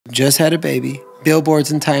just had a baby,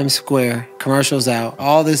 billboards in Times Square, commercials out,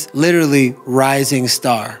 all this literally rising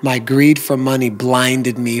star. My greed for money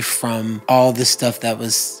blinded me from all the stuff that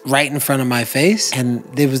was right in front of my face. And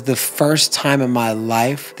it was the first time in my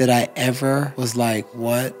life that I ever was like,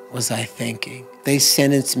 what was I thinking? They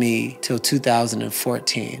sentenced me till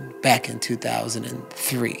 2014, back in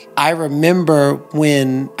 2003. I remember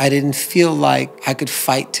when I didn't feel like I could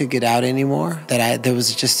fight to get out anymore, that there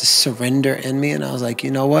was just a surrender in me, and I was like, you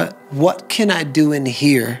know what? What can I do in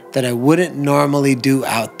here that I wouldn't normally do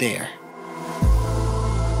out there?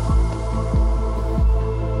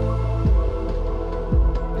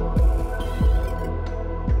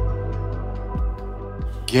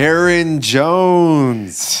 Garrain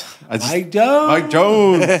Jones. Mike Jones. Mike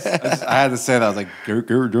Jones. I had to say that. I was like,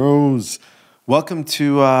 Garrain Jones. Welcome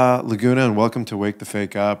to Laguna and welcome to Wake the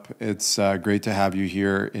Fake Up. It's great to have you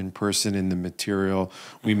here in person in the material.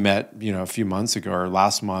 We met, a few months ago or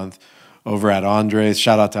last month over at Andre's.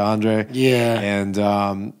 Shout out to Andre. Yeah. And,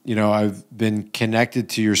 I've been connected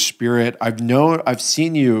to your spirit. I've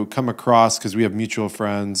seen you come across because we have mutual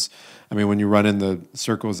friends. I mean, when you run in the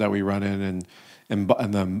circles that we run in and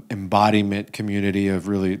the embodiment community of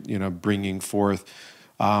really, bringing forth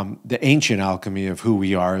the ancient alchemy of who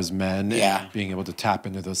we are as men, and being able to tap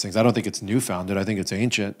into those things. I don't think it's newfounded. I think it's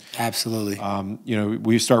ancient. Absolutely.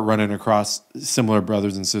 We start running across similar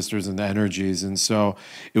brothers and sisters and the energies, and so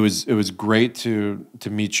it was great to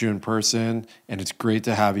meet you in person, and it's great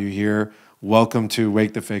to have you here. Welcome to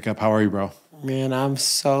Wake the Fake Up. How are you, bro? Man, I'm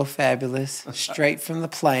so fabulous. Straight from the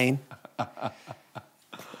plane.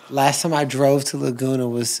 Last time I drove to Laguna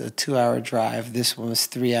was a 2-hour drive. This one was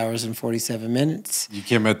 3 hours and 47 minutes. You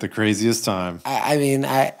came at the craziest time.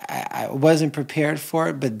 I wasn't prepared for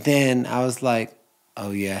it, but then I was like,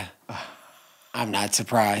 oh yeah, I'm not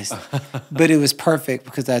surprised. But it was perfect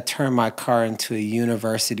because I turned my car into a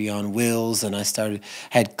university on wheels, and I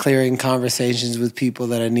had clearing conversations with people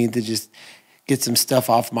that I need to just get some stuff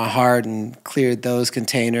off my heart, and cleared those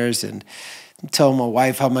containers and told my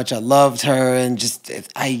wife how much I loved her, and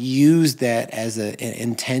I used that as an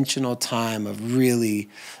intentional time of really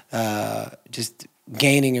just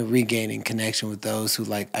gaining and regaining connection with those who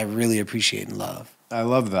I really appreciate and love. I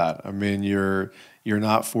love that. I mean, you're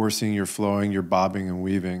not forcing, you're flowing, you're bobbing and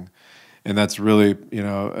weaving, and that's really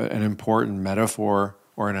an important metaphor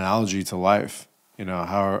or an analogy to life.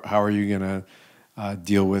 How are you gonna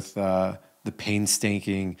deal with the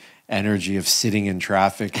painstaking energy of sitting in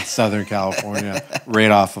traffic in Southern California right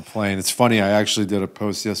off a plane? It's funny, I actually did a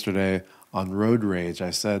post yesterday on road rage.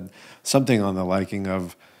 I said something on the liking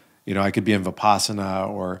of, I could be in Vipassana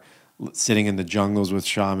or sitting in the jungles with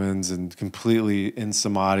shamans and completely in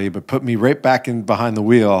samadhi, but put me right back in behind the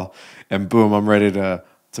wheel and boom, I'm ready to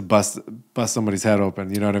bust somebody's head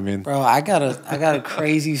open. You know what I mean? Bro, I got a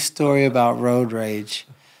crazy story about road rage.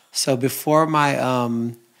 So before my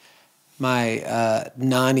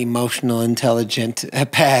non-emotional intelligent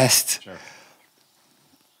past, sure,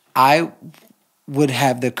 I would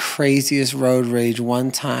have the craziest road rage.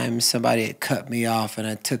 One time somebody had cut me off and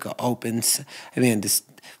I took this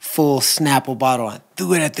full Snapple bottle and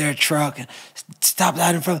threw it at their truck and stopped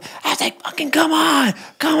out in front. I was like, fucking come on,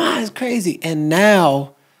 it's crazy. And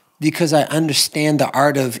now, because I understand the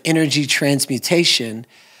art of energy transmutation,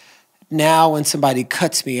 now when somebody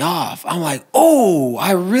cuts me off, I'm like, oh,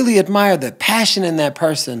 I really admire the passion in that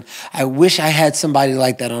person. I wish I had somebody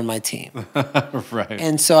like that on my team. Right.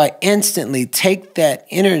 And so I instantly take that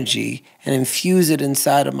energy and infuse it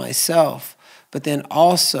inside of myself. But then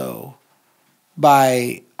also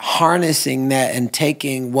by harnessing that and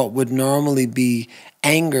taking what would normally be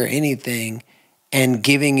anger, anything, and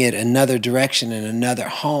giving it another direction and another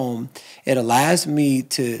home, it allows me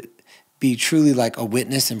to be truly like a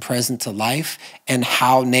witness and present to life, and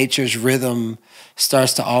how nature's rhythm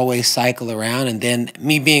starts to always cycle around. And then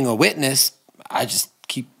me being a witness, I just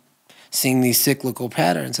keep seeing these cyclical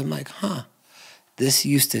patterns. I'm like, this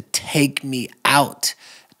used to take me out.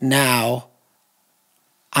 Now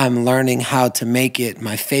I'm learning how to make it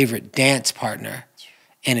my favorite dance partner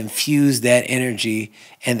and infuse that energy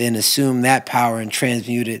and then assume that power and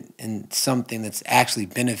transmute it in something that's actually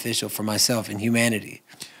beneficial for myself and humanity.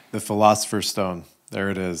 The Philosopher's Stone, there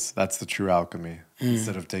it is. That's the true alchemy.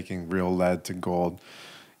 Instead of taking real lead to gold,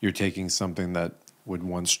 you're taking something that would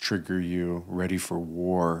once trigger you, ready for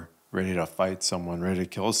war, ready to fight someone, ready to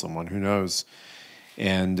kill someone, who knows,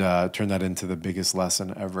 and turn that into the biggest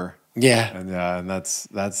lesson ever. Yeah. And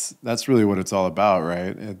that's really what it's all about,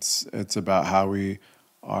 right? It's about how we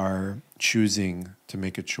are choosing to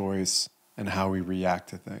make a choice and how we react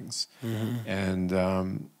to things.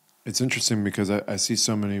 And it's interesting because I see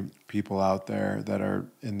so many people out there that are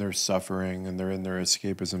in their suffering and they're in their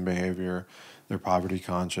escapism behavior, their poverty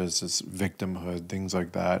conscious, it's victimhood, things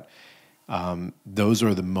like that. Those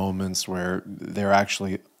are the moments where they're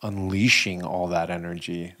actually unleashing all that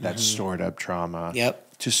energy, that stored up trauma,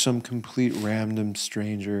 to some complete random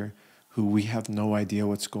stranger who we have no idea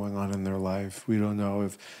what's going on in their life. We don't know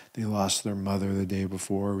if they lost their mother the day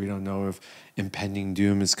before. We don't know if impending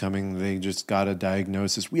doom is coming. They just got a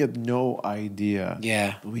diagnosis. We have no idea.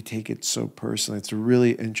 Yeah. But we take it so personally. It's a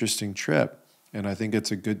really interesting trip. And I think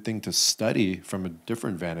it's a good thing to study from a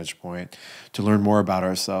different vantage point, to learn more about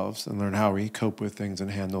ourselves and learn how we cope with things and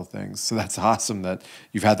handle things. So that's awesome that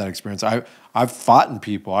you've had that experience. I've fought in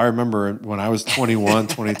people. I remember when I was 21,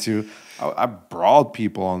 22, I brawled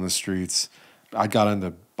people on the streets. I got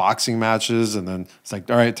into boxing matches, and then it's like,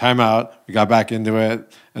 all right, time out. We got back into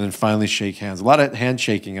it, and then finally shake hands. A lot of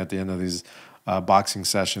handshaking at the end of these boxing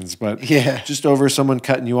sessions, but just over someone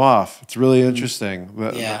cutting you off. It's really interesting,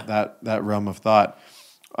 that realm of thought.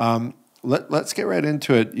 Let's get right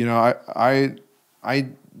into it. You know, I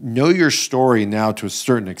know your story now to a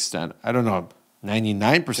certain extent. I don't know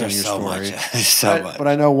 99% of your story, but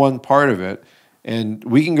I know one part of it, and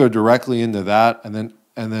we can go directly into that, and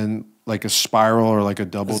then like a spiral or like a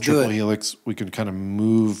double, triple helix, we can kind of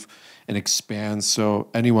move and expand, so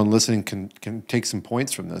anyone listening can take some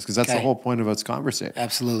points from this, because that's the whole point of us conversating.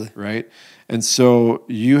 Absolutely. Right? And so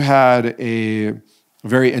you had a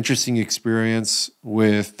very interesting experience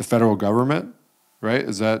with the federal government, right?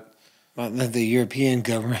 Is that? The European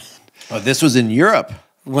government. Oh, this was in Europe.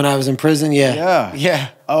 When I was in prison,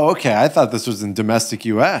 yeah. Oh, okay. I thought this was in domestic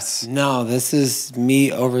U.S. No, this is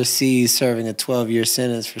me overseas serving a 12-year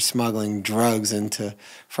sentence for smuggling drugs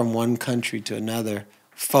from one country to another,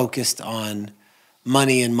 focused on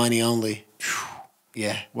money and money only.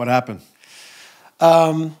 Yeah. What happened?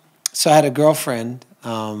 So I had a girlfriend,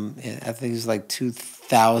 I think it was like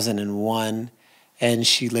 2001, and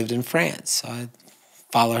she lived in France. So I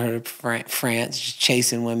followed her to France, just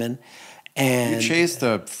chasing women. And you chased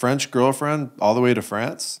a French girlfriend all the way to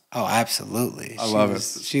France? Oh, absolutely. I love it.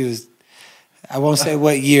 She was, I won't say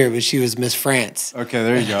what year, but she was Miss France. Okay,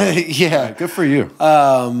 there you go. Yeah. Right, good for you.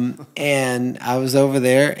 And I was over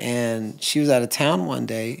there, and she was out of town one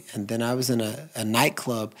day, and then I was in a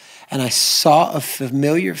nightclub, and I saw a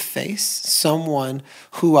familiar face, someone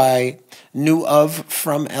who I knew of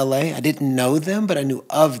from LA. I didn't know them, but I knew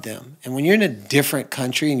of them. And when you're in a different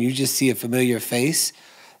country and you just see a familiar face,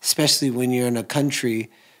 especially when you're in a country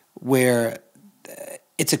where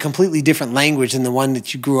it's a completely different language than the one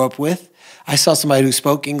that you grew up with. I saw somebody who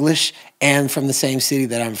spoke English and from the same city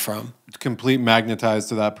that I'm from. Complete magnetized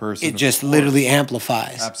to that person. It just literally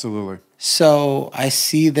amplifies. Absolutely. So I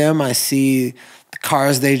see them, I see the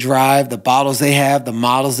cars they drive, the bottles they have, the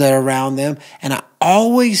models that are around them, and I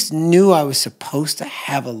always knew I was supposed to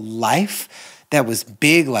have a life that was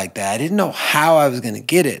big like that. I didn't know how I was going to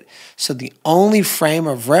get it. So the only frame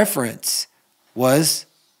of reference was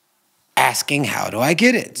asking, how do I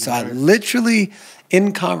get it? So I literally,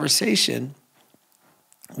 in conversation,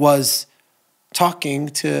 was talking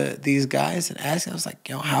to these guys and asking, I was like,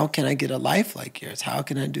 how can I get a life like yours? How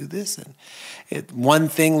can I do this? And one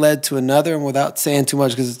thing led to another, and without saying too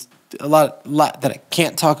much, because it's a lot that I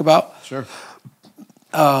can't talk about. Sure.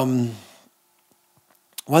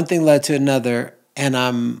 One thing led to another,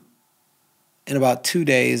 and in about 2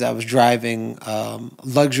 days, I was driving a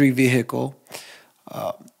luxury vehicle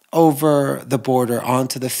over the border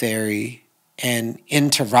onto the ferry and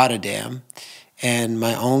into Rotterdam. And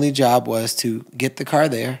my only job was to get the car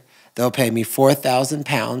there. They'll pay me 4,000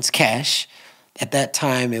 pounds cash. At that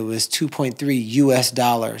time, it was 2.3 US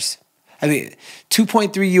dollars. I mean,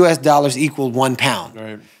 2.3 US dollars equaled 1 pound.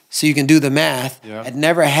 Right. So you can do the math. Yeah. I'd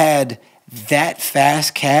never had that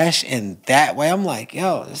fast cash and that way. I'm like,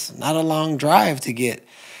 this is not a long drive to get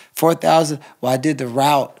 4,000. Well, I did the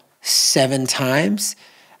route 7 times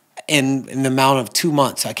in the amount of 2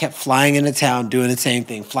 months. So I kept flying into town, doing the same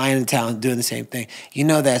thing, flying into town, doing the same thing.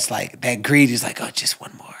 That's like, that greed is like, just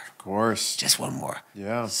one more. Of course. Just one more.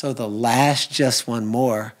 Yeah. So the last just one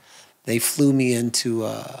more, they flew me into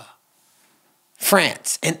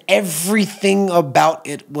France. And everything about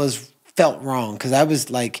it felt wrong, because I was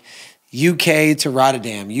like, UK to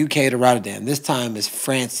Rotterdam, UK to Rotterdam. This time is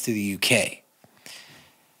France to the UK.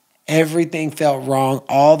 Everything felt wrong.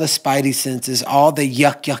 All the spidey senses, all the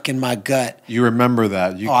yuck in my gut. You remember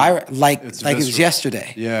that? Like it was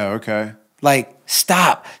yesterday. Yeah. Okay. Like,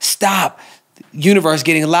 stop. Universe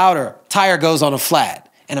getting louder. Tire goes on a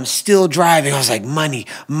flat, and I'm still driving. I was like, money.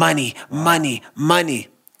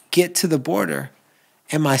 Get to the border,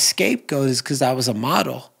 and my scapegoat is because I was a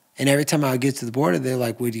model. And every time I would get to the border, they're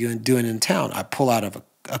like, what are you doing in town? I pull out of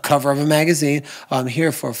a cover of a magazine. Oh, I'm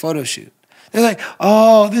here for a photo shoot. They're like,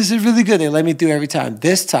 oh, this is really good. They let me through every time.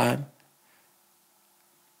 This time,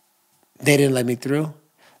 they didn't let me through.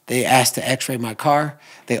 They asked to x-ray my car.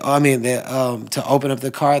 To open up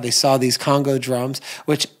the car, they saw these Congo drums,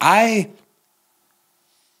 which I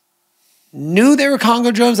knew they were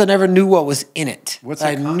Congo drums. I never knew what was in it. What's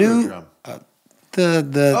a Congo drum?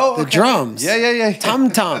 The drums. Yeah.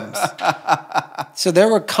 Tum-tums. So there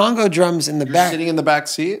were Congo drums in the You're back. sitting in the back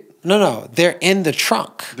seat? No. They're in the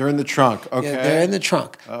trunk. They're in the trunk. Okay. Yeah, they're in the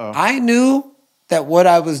trunk. Uh-oh. I knew that what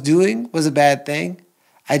I was doing was a bad thing.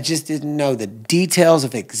 I just didn't know the details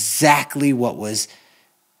of exactly what was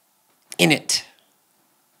in it.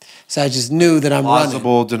 So I just knew that I'm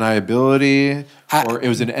plausible deniability, or it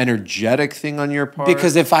was an energetic thing on your part?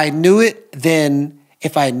 Because if I knew it, then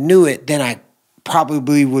I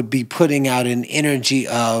probably would be putting out an energy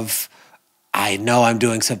of, I know I'm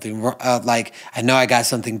doing something like I know I got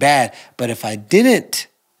something bad. But if I didn't,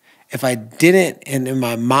 and in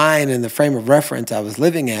my mind and the frame of reference I was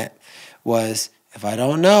living at was, if I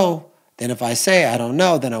don't know, then if I say I don't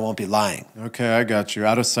know, then I won't be lying. Okay, I got you.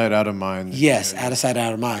 Out of sight, out of mind. Yes, out of sight,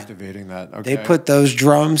 out of mind. Activating that. Okay. They put those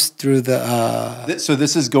drums through the. So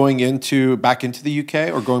this is going back into the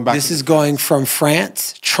UK, or going back? This is going from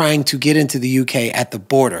France, trying to get into the UK at the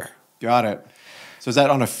border. Got it. So is that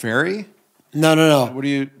on a ferry? No. What do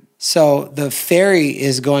you? So the ferry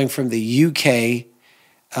is going from the UK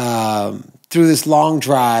through this long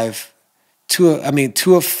drive to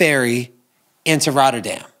a ferry into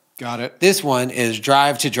Rotterdam. Got it. This one is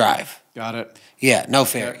drive to drive. Got it. Yeah, no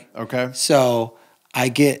ferry. Okay. So I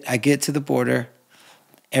get to the border.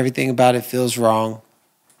 Everything about it feels wrong.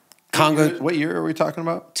 Congo. What year are we talking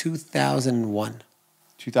about? 2001.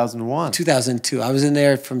 2001. 2002. I was in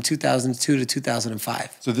there from 2002 to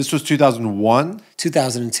 2005. So this was 2001?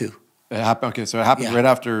 2002. It happened. Okay, so it happened right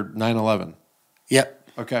after 9/11.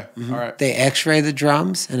 Yep. Okay. Mm-hmm. All right. They x-ray the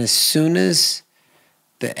drums, and as soon as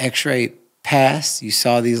the x-ray passed, you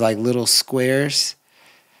saw these like little squares.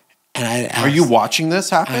 And Are you watching this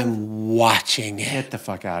happen? I'm watching it. Get the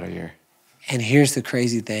fuck out of here. And here's the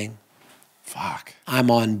crazy thing. Fuck. I'm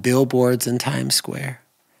on billboards in Times Square.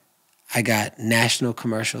 I got national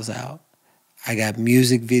commercials out. I got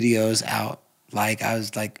music videos out. Like I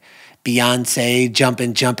was like Beyonce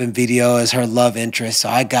jumping video as her love interest. So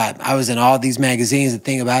I was in all these magazines. The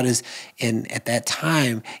thing about it is, at that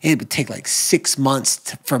time, it would take like 6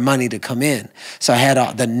 months for money to come in. So I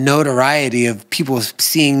had the notoriety of people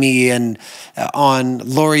seeing me and on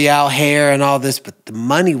L'Oreal hair and all this, but the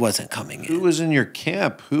money wasn't coming in. Who was in your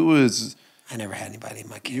camp? I never had anybody in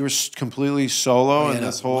my camp. You were completely solo in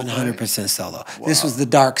this whole 100% solo. Wow. This was the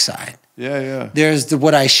dark side. Yeah. There's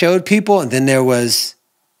what I showed people, and then there was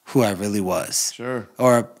who I really was. Sure.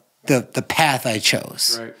 Or the path I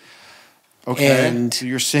chose. Right. Okay. And so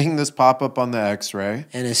you're seeing this pop up on the X-ray.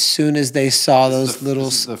 And as soon as they saw those little...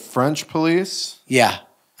 This is the French police? Yeah.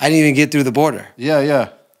 I didn't even get through the border. Yeah.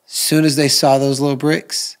 As soon as they saw those little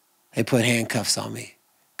bricks, they put handcuffs on me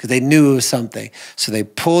because they knew it was something. So they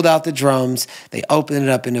pulled out the drums, they opened it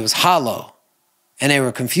up, and it was hollow. And they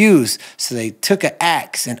were confused. So they took an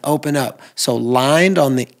axe and opened up. So lined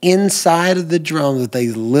on the inside of the drum with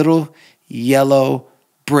these little yellow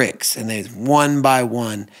bricks, and they one by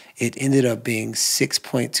one, it ended up being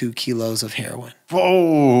 6.2 kilos of heroin.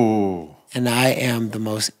 Whoa. And I am the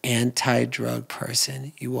most anti-drug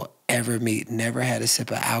person you will ever meet. Never had a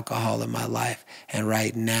sip of alcohol in my life. And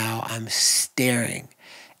right now I'm staring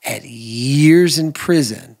at years in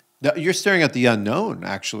prison. You're staring at the unknown,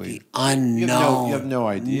 actually. The unknown. You have no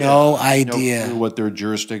idea. No idea. No clue what their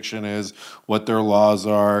jurisdiction is, what their laws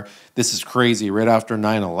are. This is crazy. Right after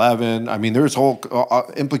 9/11. I mean, there's whole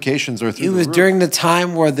implications are through the roof. It was during the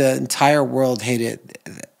time where the entire world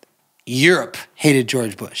Europe hated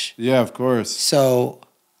George Bush. Yeah, of course. So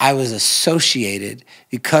I was associated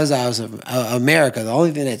because I was America. The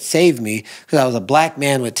only thing that saved me, because I was a black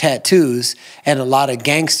man with tattoos, and a lot of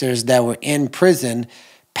gangsters that were in prison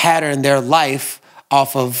pattern their life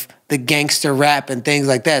off of the gangster rap and things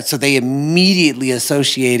like that. So they immediately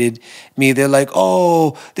associated me. They're like,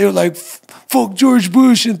 fuck George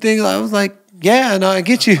Bush and things. I was like, yeah, no, I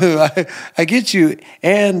get you. I get you.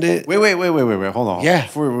 And wait. Hold on. Yeah.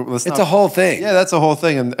 It's a whole thing. Yeah, that's a whole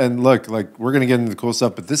thing. And look, like we're going to get into the cool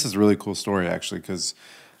stuff, but this is a really cool story actually, because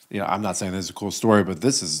I'm not saying this is a cool story, but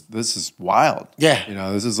this is wild. Yeah.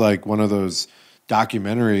 This is like one of those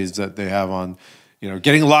documentaries that they have on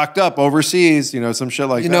getting locked up overseas, some shit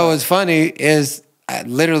like that. What's funny is I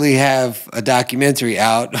literally have a documentary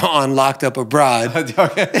out on Locked Up Abroad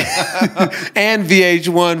and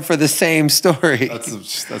VH1 for the same story.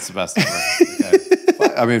 That's the best ever.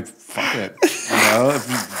 Okay. I mean, fuck it. You know,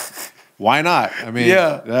 why not? I mean,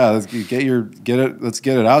 yeah. Let's let's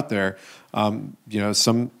get it out there. You know,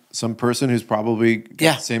 some person who's probably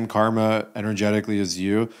got the same karma energetically as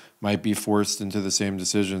you might be forced into the same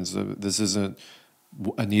decisions. This isn't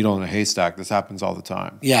a needle in a haystack. This happens all the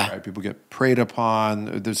time. Yeah. Right? People get preyed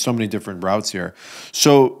upon. There's so many different routes here.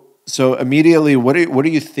 So immediately, what are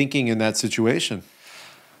you thinking in that situation?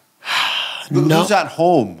 Who's at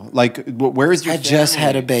home? Like, where's your family? Just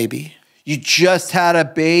had a baby. You just had a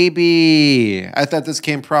baby. I thought this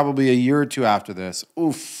came probably a year or two after this.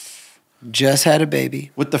 Oof. Just had a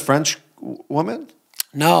baby. With the French woman?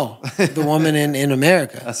 No, the woman in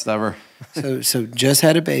America. That's never. So just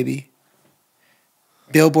had a baby.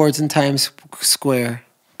 Billboards in Times Square,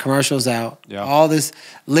 commercials out. Yeah. All this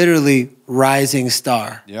literally rising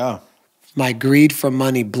star. Yeah. My greed for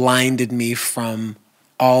money blinded me from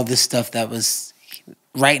all this stuff that was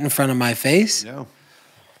right in front of my face. Yeah.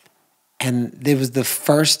 And it was the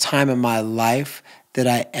first time in my life that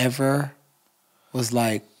I ever was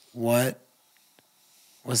like, what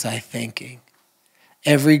was I thinking?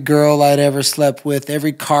 Every girl I'd ever slept with,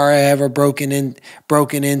 every car I ever broken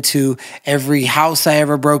into, every house I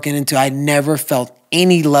ever broken into, I never felt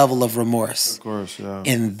any level of remorse. Of course, yeah.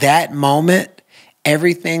 In that moment,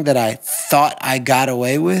 everything that I thought I got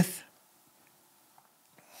away with,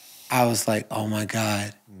 I was like, oh my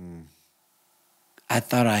God. I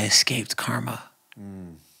thought I escaped karma.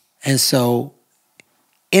 And so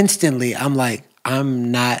instantly I'm like,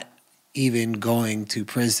 I'm not even going to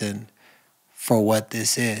prison for what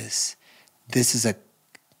this is. This is a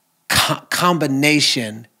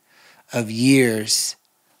combination of years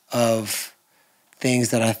of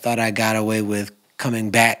things that I thought I got away with coming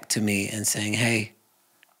back to me and saying, hey,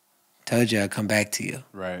 told you I'd come back to you.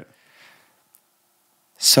 Right.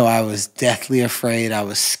 So I was deathly afraid. I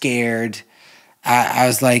was scared. I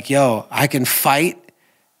was like, yo, I can fight.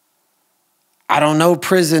 I don't know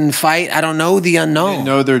prison fight. I don't know the unknown. You didn't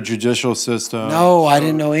know their judicial system. No, I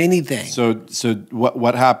didn't know anything. So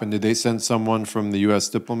what happened? Did they send someone from the U.S.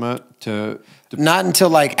 diplomat to Not until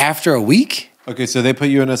like after a week. Okay, so they put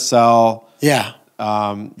you in a cell. Yeah.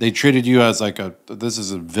 They treated you as like this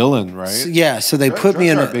is a villain, right? So they put me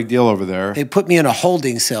in a big deal over there. They put me in a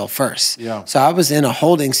holding cell first. Yeah. So I was in a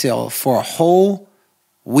holding cell for a whole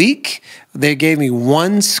week. They gave me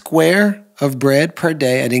 1 square of bread per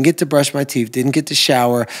day. I didn't get to brush my teeth, didn't get to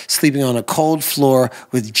shower, sleeping on a cold floor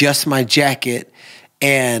with just my jacket.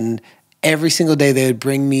 And every single day they would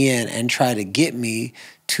bring me in and try to get me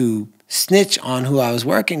to snitch on who I was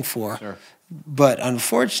working for. Sure. But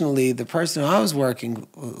unfortunately, the person I was working,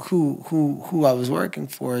 who I was working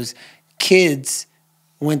for, is kids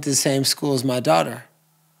went to the same school as my daughter.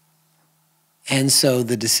 And so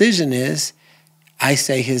the decision is, I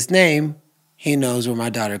say his name, he knows where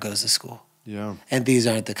my daughter goes to school. Yeah. And these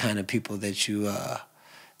aren't the kind of people that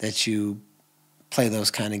you play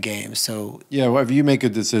those kind of games. So yeah, well, if you make a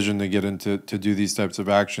decision to get into to do these types of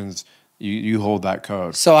actions, you hold that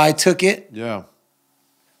code. So I took it. Yeah.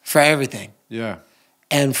 For everything. Yeah.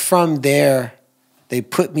 And from there, they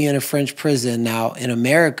put me in a French prison. Now in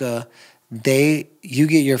America, you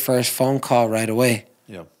get your first phone call right away.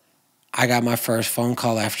 Yeah. I got my first phone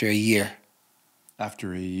call after a year.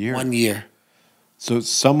 After a year? 1 year. So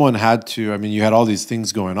someone had to, I mean, you had all these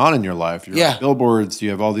things going on in your life. You're on billboards,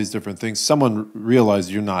 you have all these different things. Someone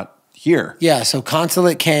realized you're not here. Yeah, so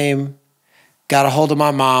consulate came, got a hold of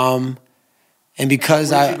my mom, and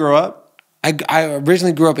because Where did you grow up? I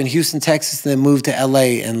originally grew up in Houston, Texas, and then moved to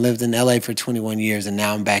LA and lived in LA for 21 years, and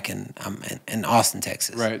now I'm back in Austin,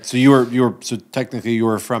 Texas. Right. So so technically you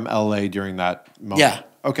were from LA during that moment. Yeah.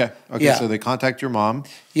 Okay. Yeah. So they contact your mom.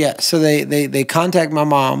 Yeah. So they contact my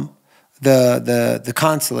mom, the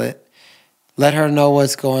consulate, let her know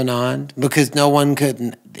what's going on, because no one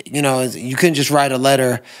could, you couldn't just write a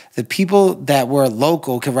letter. The people that were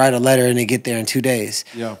local could write a letter and they get there in 2 days.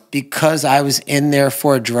 Yeah. Because I was in there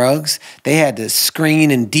for drugs, they had to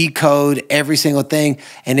screen and decode every single thing.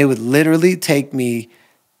 And it would literally take me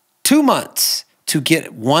 2 months to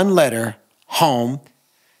get one letter home.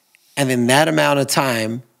 And then that amount of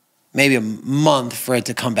time, maybe a month for it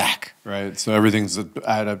to come back. Right. So everything's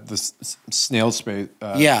at this snail space.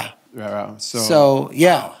 Yeah. So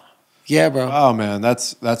yeah. Wow. Yeah, bro. Oh man,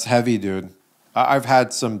 that's heavy, dude. I've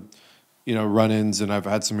had some, run-ins, and I've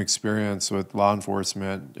had some experience with law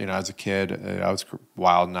enforcement. As a kid, I was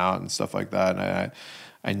wilding out and stuff like that. And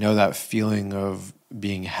I know that feeling of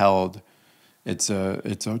being held. It's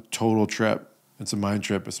a total trip. It's a mind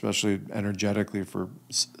trip, especially energetically for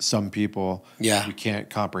some people. Yeah. You can't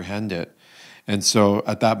comprehend it. And so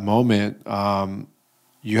at that moment,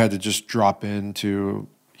 you had to just drop into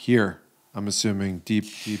here, I'm assuming, deep,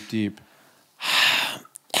 deep, deep.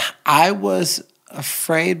 I was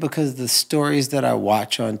afraid because of the stories that I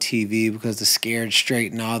watch on TV, because the Scared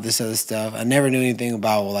Straight and all this other stuff. I never knew anything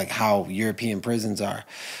about like how European prisons are.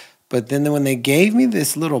 But then when they gave me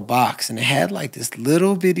this little box and it had like this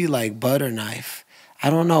little bitty like butter knife, I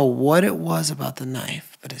don't know what it was about the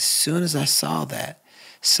knife, but as soon as I saw that,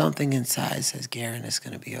 something inside says, Garrain, it's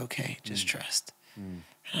going to be okay. Just trust. And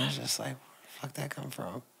I was just like, where the fuck that come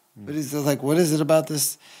from? But it's just like, what is it about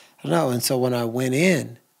this? I don't know. And so when I went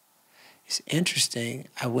in, it's interesting.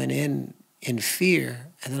 I went in fear,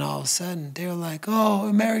 and then all of a sudden they're like, "Oh,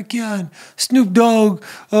 American, Snoop Dogg,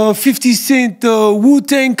 50 Cent,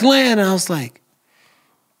 Wu-Tang Clan." And I was like,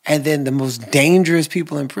 and then the most dangerous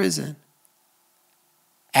people in prison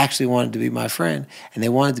actually wanted to be my friend, and they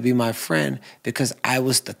wanted to be my friend because I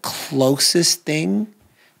was the closest thing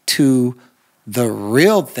to the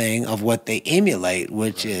real thing of what they emulate,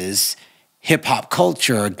 which is hip hop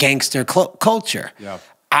culture or gangster culture. Yeah.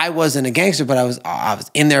 I wasn't a gangster, but I was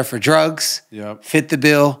in there for drugs, fit the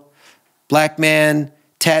bill, black man,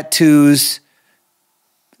 tattoos,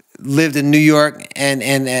 lived in New York and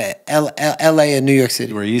L.A. and New York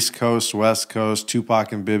City. You were East Coast, West Coast,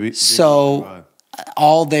 Tupac and Biggie. So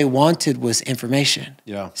all they wanted was information.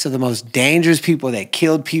 Yeah. So the most dangerous people that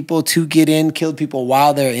killed people to get in, killed people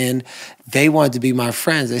while they're in, they wanted to be my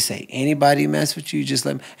friends. They say, anybody mess with you, just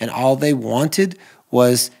let them. And all they wanted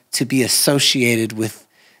was to be associated with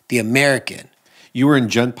the American. You were in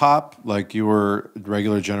Gen Pop, like you were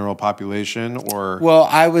regular general population, or? Well,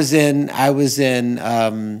 I was in how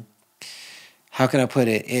can I put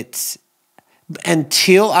it? It's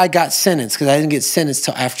until I got sentenced, because I didn't get sentenced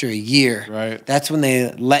till after a year. Right. That's when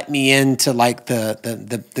they let me into like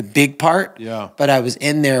the big part. Yeah. But I was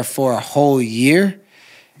in there for a whole year.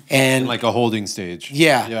 And in like a holding stage.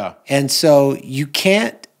 Yeah. Yeah. And so you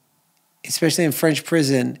can't, especially in French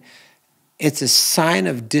prison, it's a sign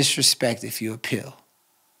of disrespect if you appeal.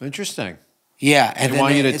 Interesting. Yeah. And they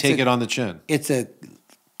want you to take it on the chin. It's a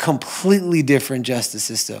completely different justice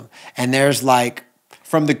system. And there's like...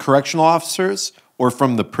 From the correctional officers or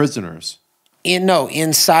from the prisoners?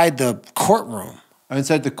 Inside the courtroom.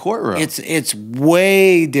 Inside the courtroom. It's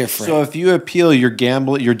way different. So if you appeal, you're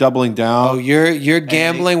gambling, you're doubling down. Oh, you're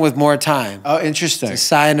gambling with more time. Oh, interesting. It's a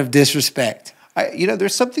sign of disrespect.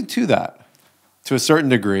 There's something to that. To a certain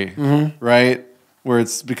degree, right? Where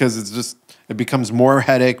it's because it becomes more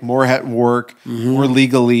headache, more work, more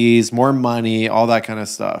legalese, more money, all that kind of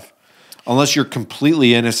stuff. Unless you're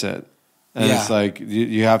completely innocent, and it's like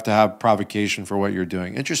you have to have provocation for what you're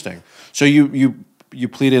doing. Interesting. So you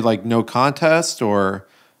pleaded like no contest, or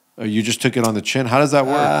you just took it on the chin. How does that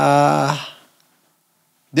work?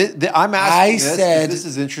 I'm asking this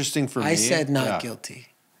is interesting for me. I said not guilty.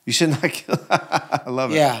 You said not guilty. I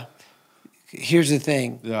love it. Yeah. Here's the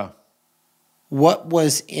thing. Yeah. What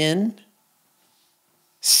was inside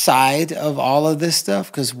of all of this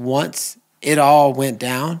stuff, because once it all went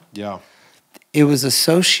down, it was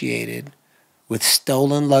associated with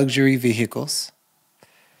stolen luxury vehicles.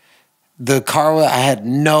 The car, I had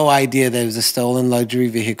no idea that it was a stolen luxury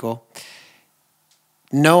vehicle.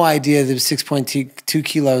 No idea there was 6.2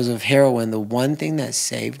 kilos of heroin. The one thing that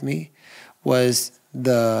saved me was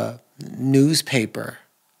the newspaper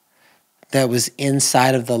that was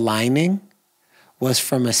inside of the lining was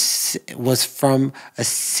from a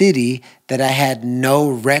city that I had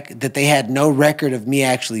that they had no record of me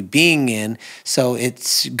actually being in. So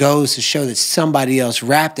it goes to show that somebody else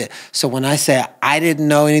wrapped it. So when I say I didn't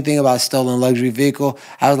know anything about stolen luxury vehicle,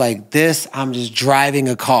 I was like, I'm just driving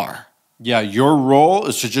a car. Yeah, your role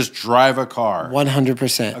is to just drive a car.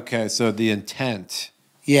 100%. Okay, so the intent.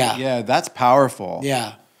 Yeah. Yeah, that's powerful.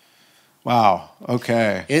 Yeah. Wow.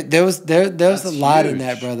 Okay. There was a lot in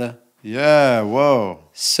that, brother. Yeah. Whoa.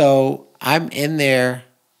 So I'm in there.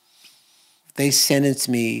 They sentenced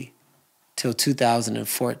me till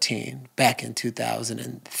 2014, back in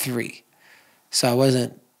 2003. So I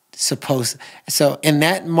wasn't supposed. So in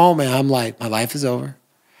that moment, I'm like, my life is over.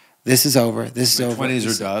 This is over. This is over.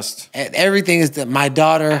 20s are dust. Everything is my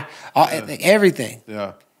daughter. Everything.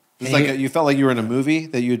 Yeah. It's like you felt like you were in a movie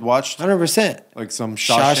that you'd watched? 100%. Like some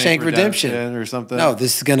Shawshank Redemption or something? No,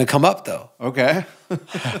 this is going to come up, though. Okay.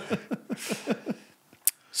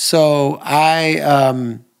 So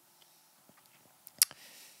I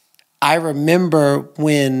remember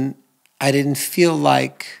when I didn't feel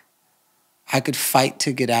like I could fight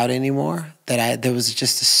to get out anymore, that there was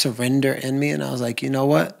just a surrender in me, and I was like, you know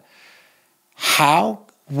what?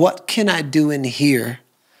 what can I do in here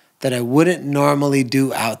that I wouldn't normally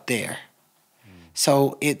do out there?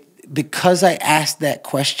 So because I asked that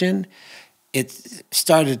question, it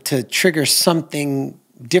started to trigger something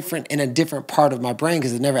different in a different part of my brain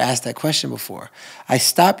because I never asked that question before. I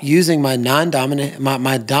stopped using my non-dominant,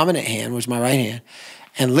 my dominant hand, which is my right hand,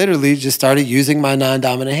 and literally just started using my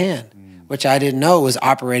non-dominant hand, which I didn't know was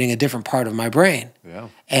operating a different part of my brain. Yeah.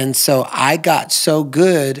 And so I got so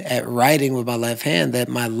good at writing with my left hand that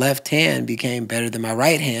my left hand became better than my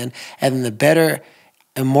right hand. And then the better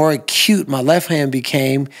and more acute my left hand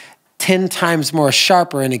became, 10 times more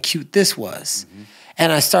sharper and acute this was.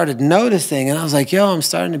 And I started noticing, and I was like, yo, I'm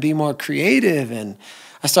starting to be more creative. And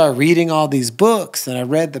I started reading all these books, and I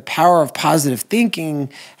read The Power of Positive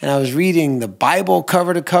Thinking, and I was reading the Bible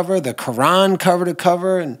cover to cover, the Quran cover to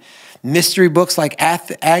cover, and mystery books like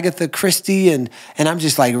Agatha Christie, and I'm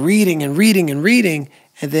just like reading and reading and reading.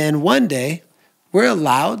 And then one day, we're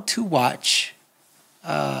allowed to watch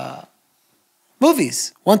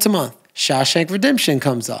movies once a month. Shawshank Redemption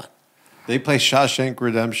comes on. They play Shawshank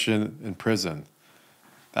Redemption in prison.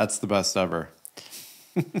 That's the best ever.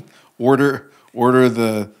 Order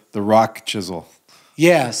the rock chisel.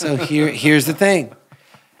 Yeah, so here's the thing.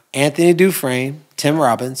 Anthony Dufresne, Tim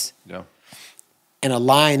Robbins, Yeah. in a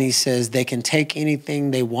line he says, they can take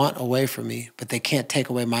anything they want away from me, but they can't take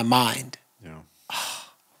away my mind. Yeah.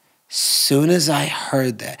 Soon as I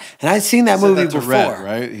heard that, and I'd seen that movie to before. Red,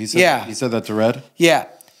 right? He said that to Red? Yeah.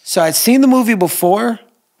 So I'd seen the movie before,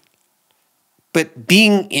 but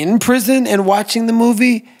being in prison and watching the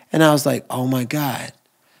movie, and I was like, oh my God,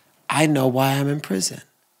 I know why I'm in prison.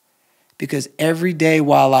 Because every day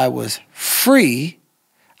while I was free,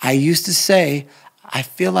 I used to say, I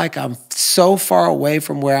feel like I'm so far away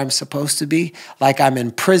from where I'm supposed to be, like I'm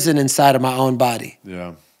in prison inside of my own body.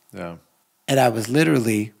 Yeah, yeah. And I was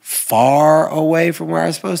literally far away from where I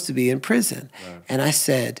was supposed to be in prison. Right. And I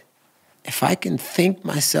said, if I can think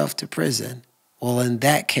myself to prison, well, in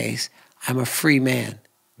that case, I'm a free man.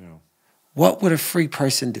 Yeah. What would a free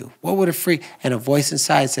person do? What would a free... And a voice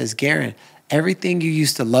inside says, Garrain, everything you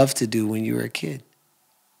used to love to do when you were a kid.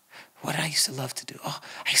 What did I used to love to do? Oh,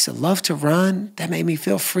 I used to love to run. That made me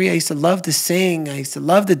feel free. I used to love to sing. I used to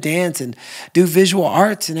love to dance and do visual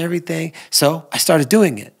arts and everything. So I started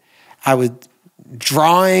doing it. I was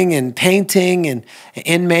drawing and painting, and an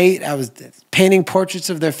inmate, I was painting portraits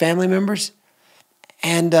of their family members.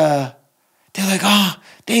 And they're like, oh,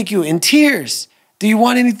 thank you, in tears. Do you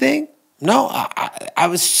want anything? No, I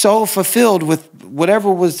was so fulfilled with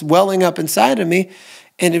whatever was welling up inside of me.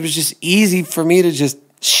 And it was just easy for me to just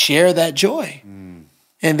share that joy.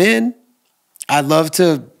 And then I love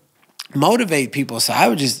to motivate people. So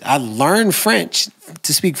I learned French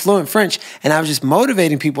to speak fluent French, and I was just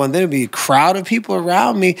motivating people, and then it'd be a crowd of people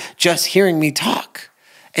around me just hearing me talk.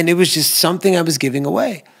 And it was just something I was giving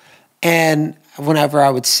away. And whenever I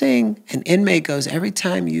would sing, an inmate goes, every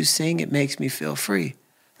time you sing, it makes me feel free.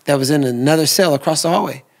 That was in another cell across the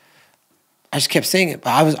hallway. I just kept singing,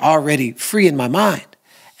 but I was already free in my mind.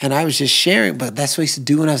 And I was just sharing, but that's what I used to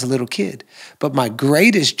do when I was a little kid. But my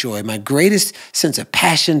greatest joy, my greatest sense of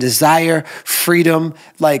passion, desire, freedom,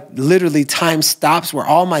 like literally time stops where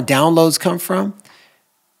all my downloads come from,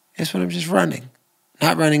 is when I'm just running.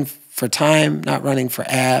 Not running for time, not running for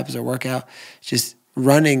abs or workout. Just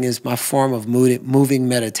running is my form of moving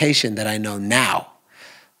meditation that I know now.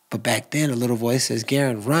 But back then, a little voice says,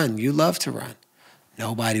 Garrain, run. You love to run.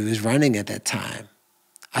 Nobody was running at that time.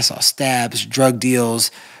 I saw stabs, drug deals,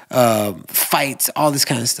 fights, all this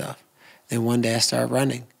kind of stuff. Then one day I started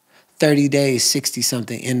running. 30 days,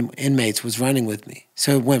 60-something inmates was running with me.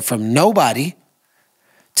 So it went from nobody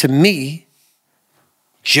to me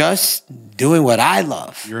just doing what I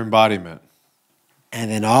love. Your embodiment. And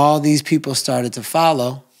then all these people started to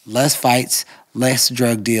follow. Less fights, less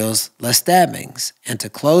drug deals, less stabbings. And to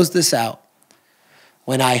close this out,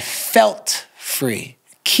 when I felt free,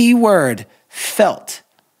 key word, felt,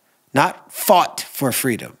 not fought for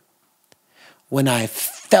freedom. When I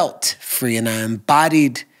felt free and I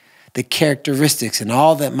embodied the characteristics and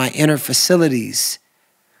all that my inner facilities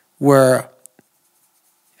were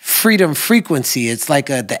freedom frequency, it's like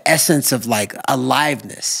the essence of like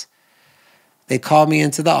aliveness. They called me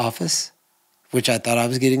into the office, which I thought I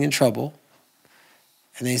was getting in trouble.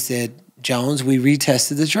 And they said, Jones, we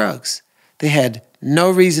retested the drugs. They had no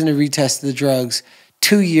reason to retest the drugs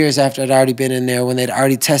 2 years after I'd already been in there when they'd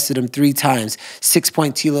already tested them 3 times,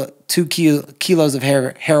 6.2 kilos of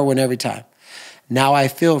heroin every time. Now I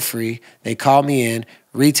feel free. They call me in,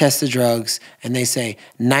 retest the drugs, and they say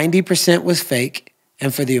 90% was fake,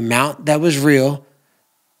 and for the amount that was real,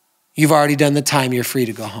 You've already done the time. You're free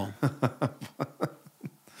to go home.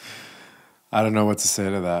 I don't know what to say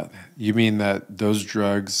to that. You mean that those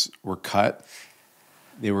drugs were cut?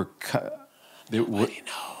 They were cut. Nobody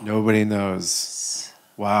knows. Nobody knows.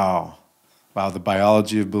 Wow. Wow, the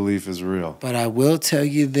biology of belief is real. But I will tell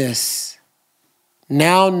you this.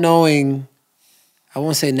 Now knowing, I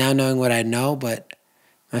won't say now knowing what I know, but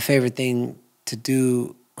my favorite thing to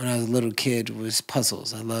do when I was a little kid was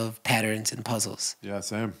puzzles. I love patterns and puzzles. Yeah,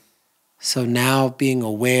 same. So now being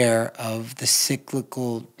aware of the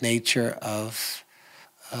cyclical nature of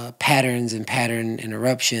patterns and pattern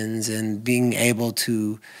interruptions and being able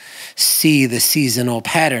to see the seasonal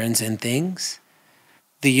patterns in things,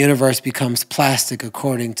 the universe becomes plastic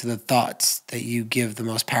according to the thoughts that you give the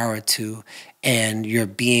most power to and your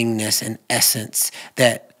beingness and essence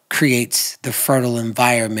that creates the fertile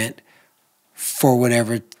environment for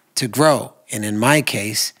whatever to grow. And in my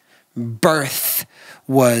case, birth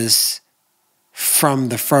was from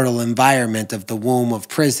the fertile environment of the womb of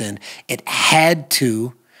prison. It had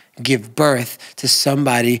to give birth to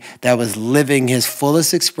somebody that was living his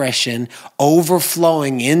fullest expression,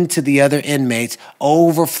 overflowing into the other inmates,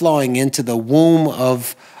 overflowing into the womb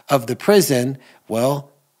of the prison.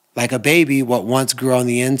 Well, like a baby, what once grew on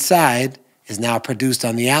the inside is now produced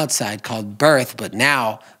on the outside, called birth, but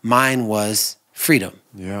now mine was freedom.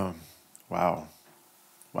 Yeah. Wow.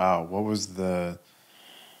 Wow. What was the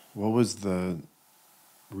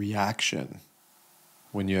reaction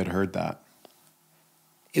when you had heard that?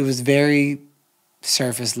 It was very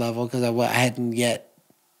surface level because I hadn't yet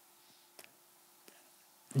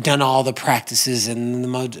done all the practices and the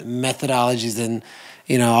methodologies and,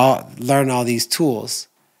 learn all these tools.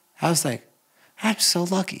 I was like, I'm so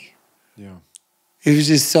lucky. Yeah. It was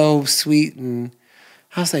just so sweet. And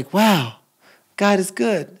I was like, wow, God is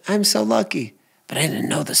good. I'm so lucky. But I didn't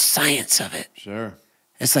know the science of it. Sure.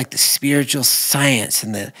 It's like the spiritual science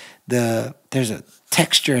and there's a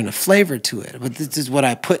texture and a flavor to it. But this is what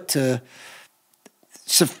I put to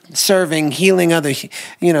serving healing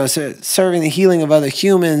serving the healing of other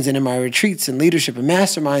humans and in my retreats and leadership and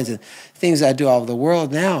masterminds and things I do all over the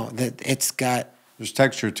world now, that it's got there's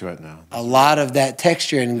texture to it now. A lot of that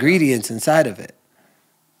texture and ingredients inside of it.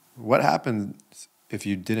 What happened if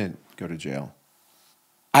you didn't go to jail?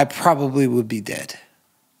 I probably would be dead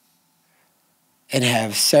and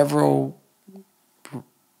have several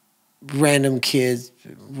random kids,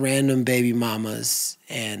 random baby mamas,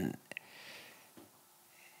 and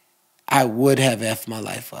I would have effed my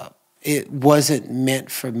life up. It wasn't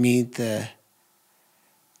meant for me to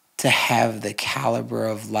have the caliber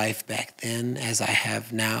of life back then as I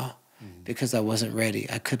have now, because I wasn't ready.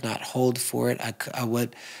 I could not hold for it.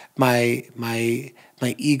 My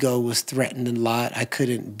ego was threatened a lot. I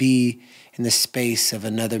couldn't be in the space of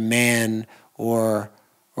another man or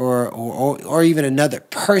even another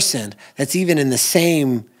person that's even in the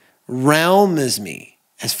same realm as me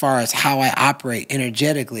as far as how I operate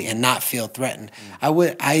energetically and not feel threatened.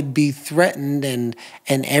 I'd be threatened and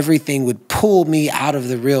everything would pull me out of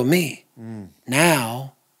the real me.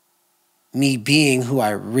 Now, me being who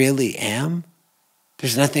I really am,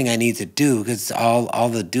 there's nothing I need to do because all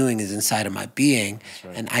the doing is inside of my being.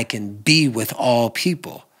 Right. And I can be with all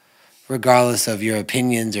people. Regardless of your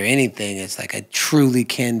opinions or anything, it's like I truly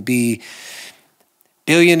can be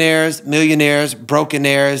billionaires, millionaires,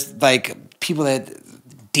 brokenaires, like people that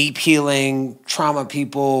deep healing, trauma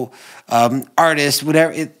people, artists,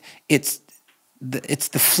 whatever. It's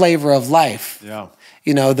the flavor of life. Yeah.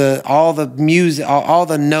 All the music, all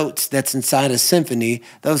the notes that's inside a symphony,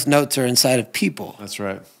 those notes are inside of people. That's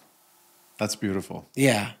right. That's beautiful.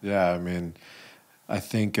 Yeah. Yeah. I mean, I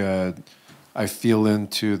think I feel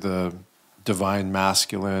into the divine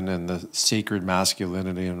masculine and the sacred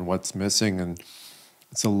masculinity and what's missing. And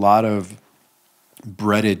it's a lot of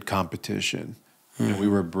breaded competition. And we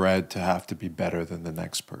were bred to have to be better than the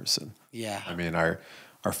next person. Yeah. I mean, our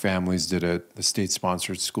families did it. The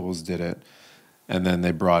state-sponsored schools did it. And then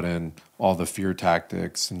they brought in all the fear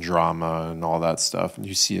tactics and drama and all that stuff. And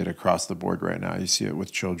you see it across the board right now. You see it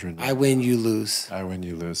with children. I win, you lose. I win,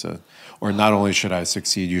 you lose. Or not only should I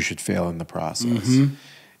succeed, you should fail in the process.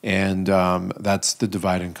 And that's the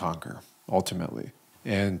divide and conquer, ultimately.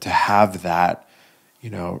 And to have that,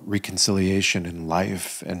 reconciliation in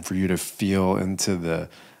life and for you to feel into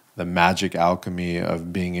the magic alchemy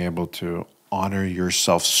of being able to honor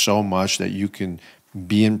yourself so much that you can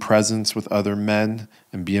be in presence with other men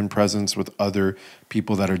and be in presence with other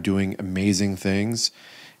people that are doing amazing things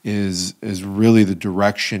is really the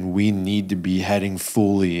direction we need to be heading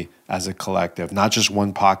fully as a collective, not just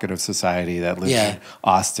one pocket of society that lives in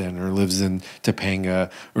Austin or lives in Topanga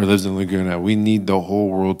or lives in Laguna. We need the whole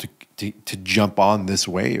world to jump on this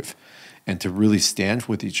wave and to really stand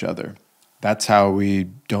with each other. That's how we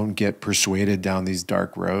don't get persuaded down these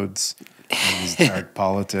dark roads, and these dark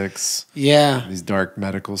politics, these dark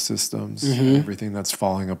medical systems, and everything that's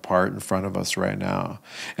falling apart in front of us right now.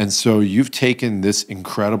 And so you've taken this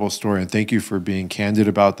incredible story, and thank you for being candid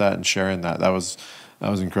about that and sharing that. That was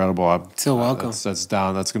incredible. So welcome. That's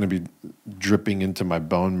down. That's going to be dripping into my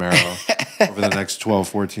bone marrow over the next 12,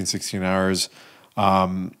 14, 16 hours.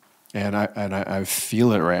 And I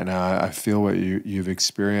feel it right now. I feel what you've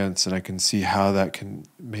experienced, and I can see how that can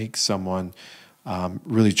make someone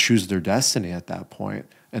really choose their destiny at that point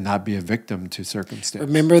and not be a victim to circumstance.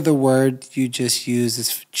 Remember the word you just used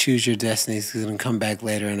is choose your destiny. It's going to come back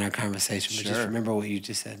later in our conversation, but just remember what you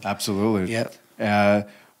just said. Absolutely. Yep.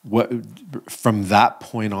 What from that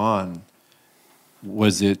point on,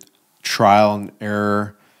 was it trial and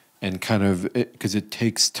error and kind of, because it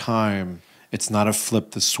takes time. It's not a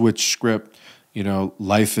flip the switch script. You know,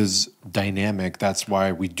 life is dynamic. That's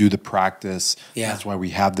why we do the practice. Yeah. That's why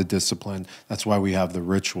we have the discipline. That's why we have the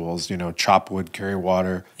rituals. You know, chop wood, carry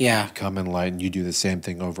water, become enlightened. You do the same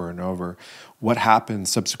thing over and over. What happened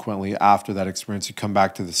subsequently after that experience? You come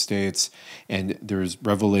back to the States and there's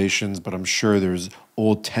revelations, but I'm sure there's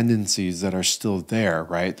old tendencies that are still there,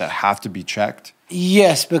 right? That have to be checked.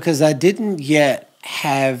 Yes, because I didn't yet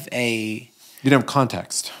have You didn't have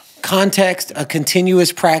context, a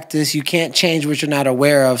continuous practice. You can't change what you're not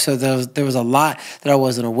aware of. So there was a lot that I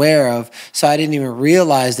wasn't aware of. So I didn't even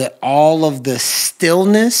realize that all of the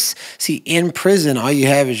stillness, see, in prison, all you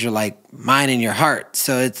have is your like mind and your heart.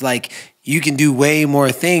 So it's like you can do way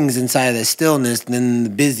more things inside of the stillness than the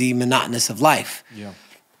busy monotonous of life. Yeah.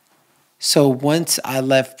 So once I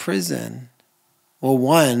left prison, well,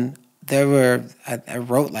 I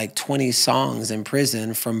wrote like 20 songs in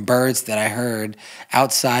prison from birds that I heard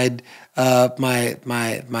outside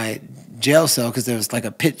my jail cell, because there was like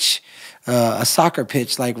a soccer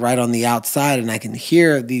pitch like right on the outside, and I can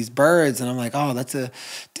hear these birds, and I'm like, oh, that's a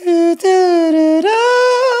do do do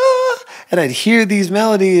do, and I'd hear these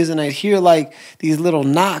melodies, and I'd hear like these little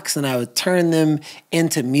knocks, and I would turn them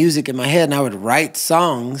into music in my head, and I would write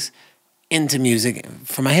songs into music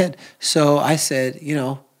from my head. So I said, you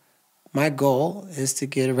know, my goal is to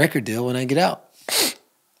get a record deal when I get out.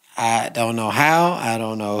 I don't know how, I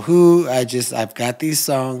don't know who, I've got these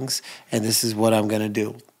songs, and this is what I'm gonna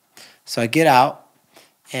do. So I get out,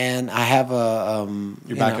 and I have a...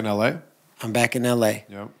 You're back in LA? I'm back in LA.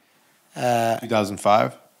 Yep.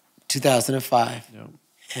 2005? 2005. Yep.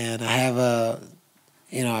 And I have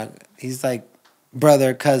he's like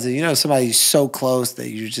brother, cousin, somebody who's so close that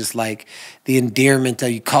you're just like the endearment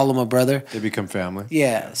of, you call him a brother. They become family.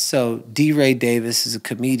 Yeah. So D. Ray Davis is a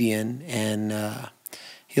comedian, and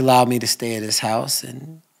he allowed me to stay at his house,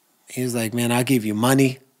 and he was like, man, I'll give you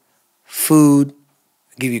money, food,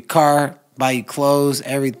 I'll give you a car, buy you clothes,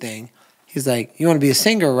 everything. He's like, you want to be a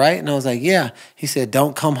singer, right? And I was like, yeah. He said,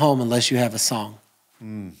 don't come home unless you have a song.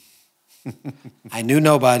 Mm. I knew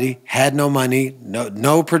nobody, had no money,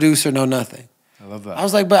 no producer, no nothing. I love that. I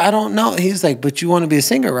was like, but I don't know. He's like, but you want to be a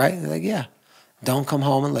singer, right? He's like, yeah. Don't come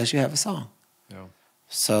home unless you have a song. Yeah.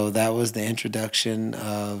 So that was the introduction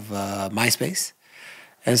of MySpace.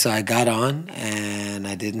 And so I got on, and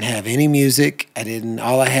I didn't have any music.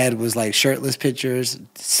 All I had was like shirtless pictures,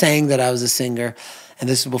 saying that I was a singer. And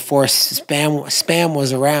this was before spam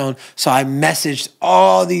was around. So I messaged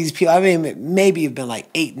all these people. I mean, maybe it'd been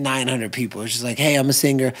like 800-900 people. It's just like, hey, I'm a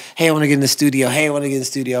singer. Hey, I want to get in the studio. Hey, I want to get in the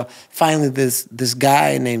studio. Finally, this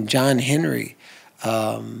guy named John Henry,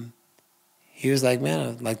 he was like, man,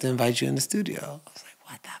 I'd like to invite you in the studio. I was like,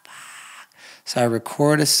 what the fuck? So I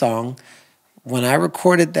record a song. When I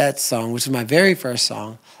recorded that song, which was my very first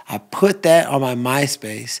song, I put that on my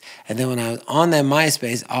MySpace. And then when I was on that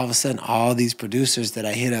MySpace, all of a sudden, all these producers that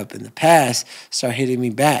I hit up in the past start hitting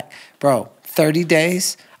me back. Bro, 30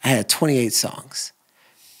 days, I had 28 songs.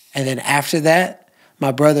 And then after that,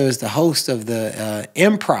 my brother is the host of the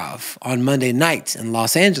Improv on Monday nights in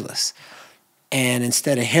Los Angeles. And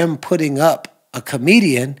instead of him putting up a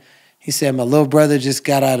comedian, he said, my little brother just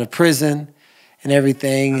got out of prison and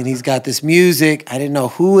everything, and he's got this music. I didn't know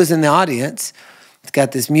who was in the audience. He's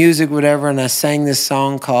got this music, whatever, and I sang this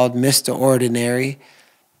song called Mr. Ordinary,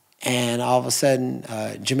 and all of a sudden,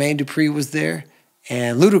 Jermaine Dupri was there,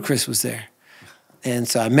 and Ludacris was there. And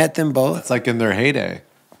so I met them both. It's like in their heyday.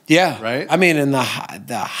 Yeah. Right? I mean, in the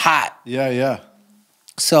hot. Yeah, yeah.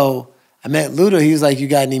 So I met Luda. He was like, you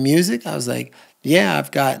got any music? I was like, yeah, I've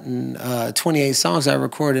gotten 28 songs I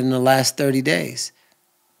recorded in the last 30 days.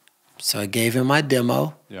 So I gave him my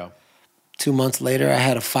demo. Yeah. 2 months later, I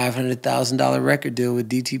had a $500,000 record deal with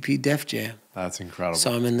DTP Def Jam. That's incredible.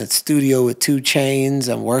 So I'm in the studio with 2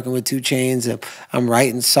 Chainz. I'm working with 2 Chainz. I'm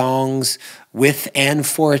writing songs with and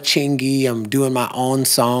for Chingy. I'm doing my own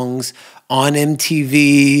songs on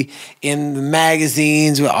MTV, in the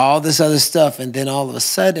magazines, with all this other stuff. And then all of a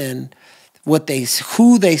sudden,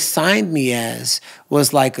 who they signed me as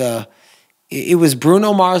was like it was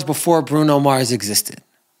Bruno Mars before Bruno Mars existed.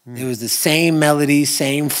 It was the same melody,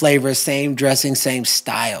 same flavor, same dressing, same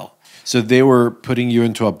style. So they were putting you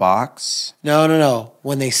into a box? No.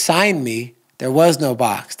 When they signed me, there was no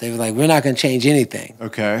box. They were like, we're not going to change anything.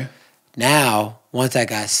 Okay. Now, once I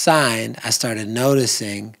got signed, I started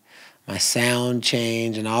noticing my sound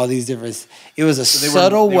change and all these different... It was a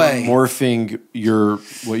subtle way. They were morphing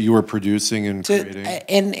what you were producing and creating?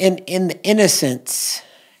 In the innocence...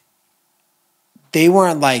 They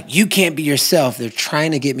weren't like, you can't be yourself. They're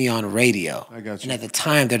trying to get me on radio. I got you. And at the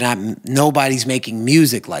time, nobody's making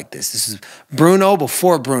music like this. This is Bruno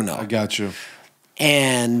before Bruno. I got you.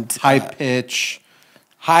 And high pitch,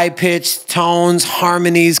 tones,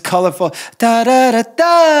 harmonies, colorful. Da da da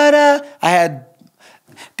da da. I had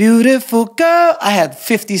Beautiful Girl. I had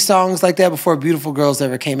 50 songs like that before Beautiful Girls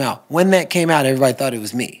ever came out. When that came out, everybody thought it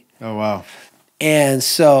was me. Oh wow. And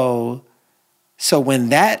so when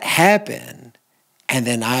that happened, and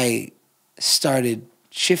then I started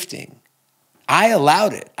shifting, I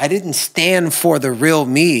allowed it. I didn't stand for the real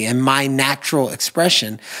me and my natural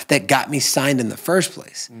expression that got me signed in the first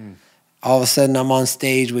place. All of a sudden, I'm on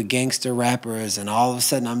stage with gangster rappers, and all of a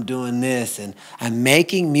sudden, I'm doing this, and I'm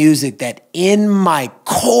making music that in my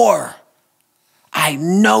core, I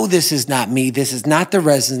know this is not me. This is not the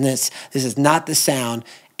resonance. This is not the sound.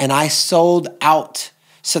 And I sold out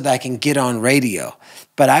so that I can get on radio.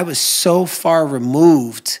 But I was so far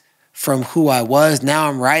removed from who I was. Now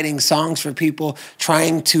I'm writing songs for people,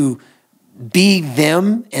 trying to be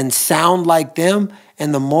them and sound like them.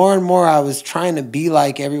 And the more and more I was trying to be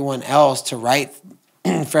like everyone else, to write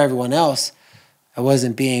for everyone else, I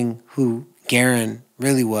wasn't being who Garrain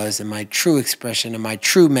really was, and my true expression and my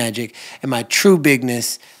true magic and my true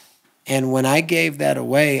bigness. And when I gave that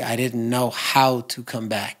away, I didn't know how to come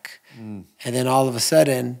back. And then all of a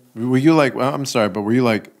sudden... Were you like, well, I'm sorry, but were you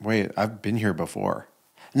like, wait, I've been here before?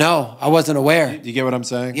 No, I wasn't aware. Do you get what I'm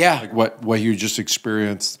saying? Yeah. Like what you just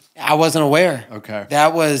experienced? I wasn't aware. Okay.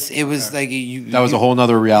 It was like that was a whole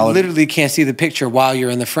nother reality. Literally can't see the picture while you're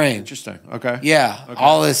in the frame. Interesting. Okay. Yeah. Okay.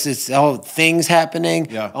 All this, it's things happening.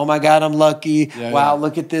 Yeah. Oh my God, I'm lucky. Yeah, wow, yeah.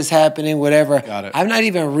 Look at this happening, whatever. Got it. I'm not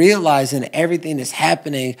even realizing everything that's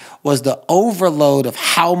happening was the overload of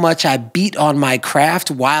how much I beat on my craft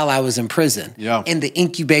while I was in prison. Yeah. In the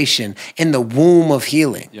incubation, in the womb of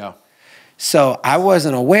healing. Yeah. So I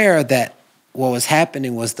wasn't aware that what was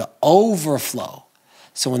happening was the overflow.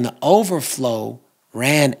 So when the overflow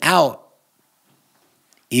ran out,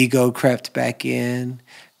 ego crept back in.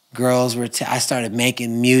 Girls were, I started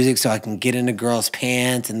making music so I can get into girls'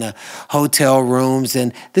 pants in the hotel rooms.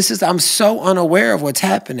 And I'm so unaware of what's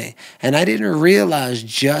happening. And I didn't realize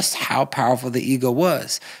just how powerful the ego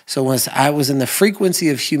was. So once I was in the frequency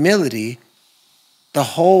of humility, the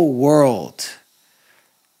whole world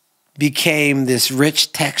became this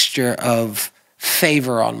rich texture of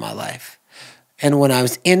favor on my life. And when I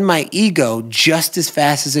was in my ego, just as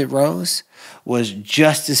fast as it rose was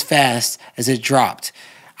just as fast as it dropped.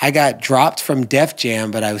 I got dropped from Def Jam,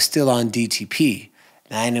 but I was still on DTP.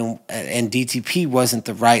 And DTP wasn't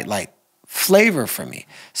the right flavor for me.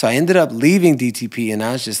 So I ended up leaving DTP, and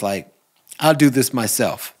I was just like, I'll do this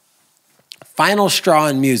myself. Final straw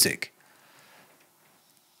in music.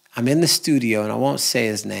 I'm in the studio, and I won't say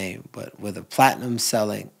his name, but with a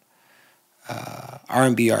platinum-selling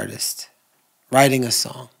R&B artist, writing a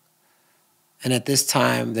song. And at this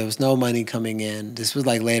time, there was no money coming in. This was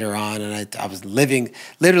later on, and I was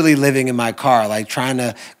literally living in my car, trying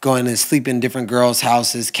to go in and sleep in different girls'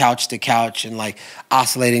 houses, couch to couch, and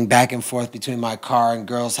oscillating back and forth between my car and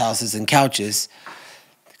girls' houses and couches.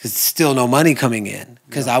 Because still no money coming in.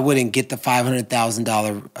 Because I wouldn't get the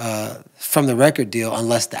 $500,000 from the record deal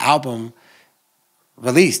unless the album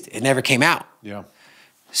released. It never came out. Yeah.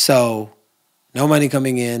 So no money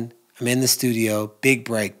coming in. I'm in the studio, big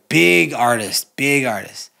break, big artist.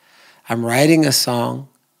 I'm writing a song,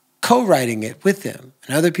 co-writing it with him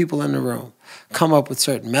and other people in the room. Come up with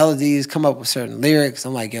certain melodies, come up with certain lyrics.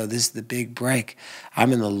 I'm like, yo, this is the big break.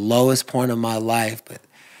 I'm in the lowest point of my life, but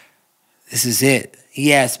this is it.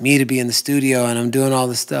 He asked me to be in the studio, and I'm doing all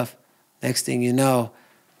this stuff. Next thing you know,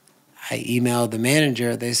 I emailed the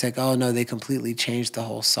manager. They said, oh, no, they completely changed the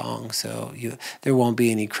whole song, so there won't be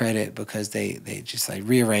any credit because they just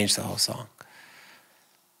rearranged the whole song.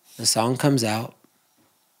 The song comes out.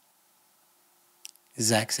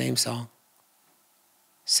 Exact same song.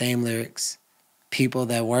 Same lyrics. People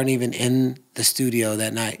that weren't even in the studio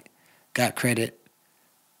that night got credit.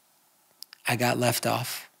 I got left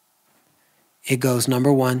off. It goes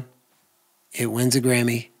 #1. It wins a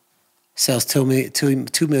Grammy. Sells 2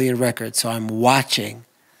 million records. So I'm watching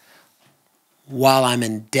while I'm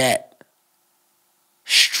in debt,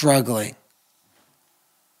 struggling.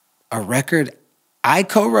 A record I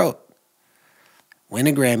co-wrote, win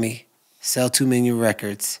a Grammy, sell 2 million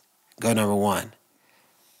records, go #1.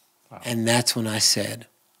 Wow. And that's when I said,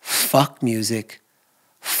 fuck music,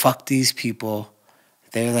 fuck these people.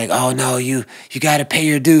 They're like, oh no, you got to pay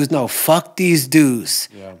your dues. No, fuck these dues.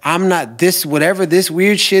 Yeah. I'm not this, whatever this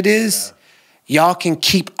weird shit is, y'all can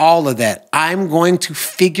keep all of that. I'm going to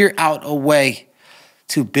figure out a way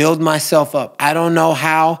to build myself up. I don't know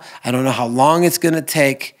how. I don't know how long it's going to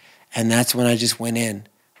take. And that's when I just went in.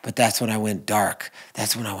 But that's when I went dark.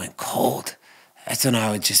 That's when I went cold. That's when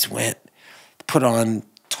I just went, put on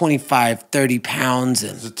 25, 30 pounds.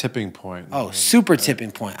 And, it's a tipping point. Oh, super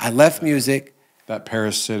tipping point. I left music. That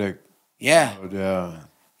parasitic. Yeah. Mode, yeah.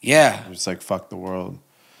 Yeah. It's like, fuck the world.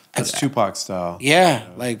 That's Tupac style. Yeah.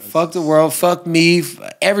 Like, fuck the world, fuck me,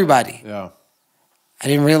 everybody. Yeah. I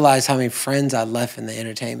didn't realize how many friends I left in the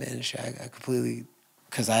entertainment industry. I completely,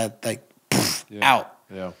 because I had like, out.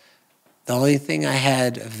 Yeah. The only thing I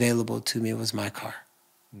had available to me was my car.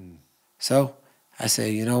 So I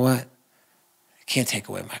said, you know what? I can't take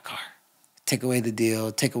away my car. Take away the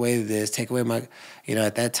deal, take away this, take away my,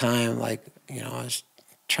 at that time, like, I was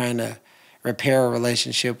trying to repair a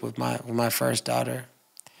relationship with my first daughter.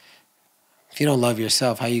 If you don't love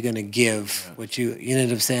yourself, how are you going to give what you know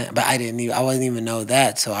what I'm saying? But I wasn't even know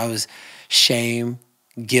that. So I was shame,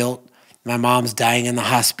 guilt. My mom's dying in the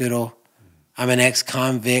hospital. I'm an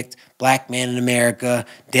ex-convict, black man in America,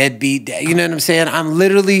 deadbeat. You know what I'm saying? I'm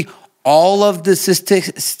literally all of the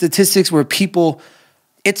statistics where people,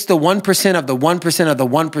 it's the 1% of the 1% of the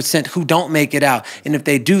 1% who don't make it out. And if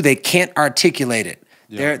they do, they can't articulate it.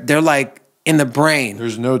 Yeah. They're like in the brain.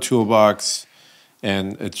 There's no toolbox,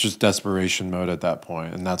 and it's just desperation mode at that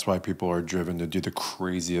point. And that's why people are driven to do the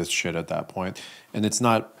craziest shit at that point. And it's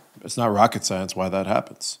not rocket science why that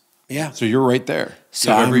happens. Yeah. So you're right there.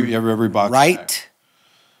 So you have every box right checked.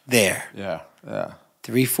 There. Yeah. Yeah.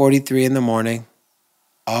 3:43 in the morning,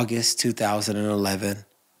 August 2011.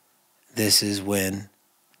 This is when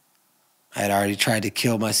I had already tried to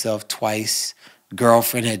kill myself twice.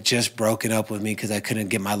 Girlfriend had just broken up with me because I couldn't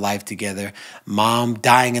get my life together. Mom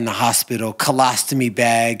dying in the hospital, colostomy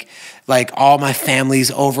bag, like all my family's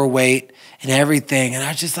overweight and everything. And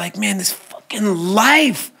I was just like, man, this fucking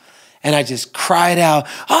life. And I just cried out,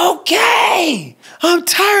 okay, I'm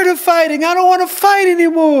tired of fighting. I don't want to fight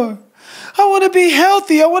anymore. I want to be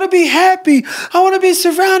healthy. I want to be happy. I want to be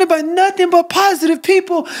surrounded by nothing but positive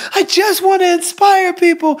people. I just want to inspire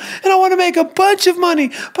people. And I want to make a bunch of money.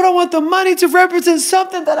 But I want the money to represent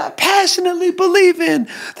something that I passionately believe in,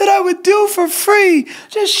 that I would do for free.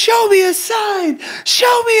 Just show me a sign.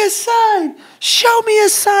 Show me a sign. Show me a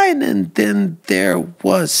sign. And then there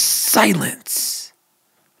was silence.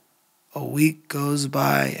 A week goes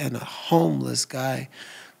by and a homeless guy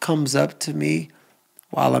comes up to me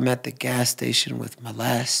while I'm at the gas station with my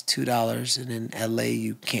last $2. And in LA,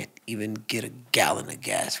 you can't even get a gallon of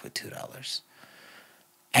gas with $2.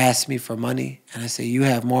 Asks me for money, and I say, you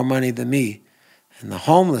have more money than me. And the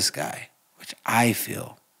homeless guy, which I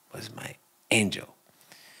feel was my angel,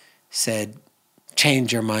 said,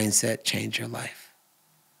 change your mindset, change your life,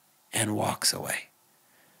 and walks away.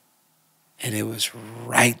 And it was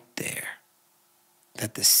right there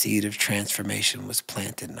that the seed of transformation was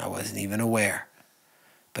planted, and I wasn't even aware.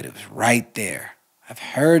 But it was right there. I've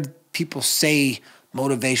heard people say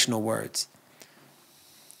motivational words,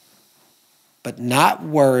 but not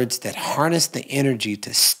words that harness the energy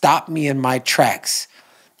to stop me in my tracks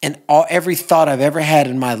and every thought I've ever had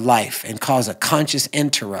in my life and cause a conscious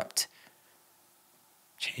interrupt.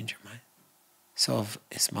 Change your mind. So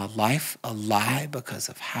is my life a lie because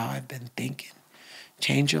of how I've been thinking?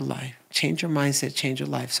 Change your life. Change your mindset. Change your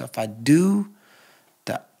life. So if I do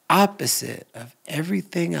the opposite of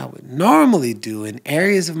everything I would normally do in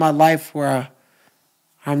areas of my life where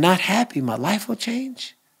I'm not happy, my life will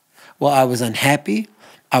change. Well, I was unhappy.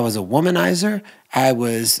 I was a womanizer. I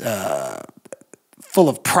was full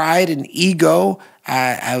of pride and ego.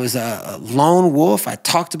 I was a lone wolf. I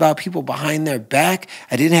talked about people behind their back.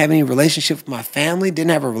 I didn't have any relationship with my family,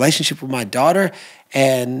 didn't have a relationship with my daughter.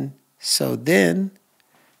 And so then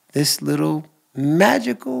this little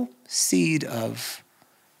magical seed of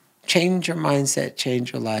change your mindset,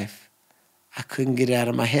 change your life I couldn't get it out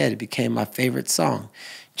of my head. It became my favorite song.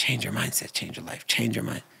 Change your mindset, change your life, change your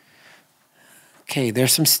mind. Okay,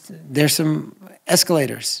 there's some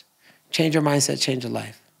escalators. Change your mindset, change your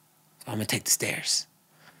life. So I'm gonna take the stairs.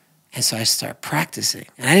 And so I started practicing.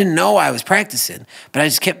 And I didn't know I was practicing, but I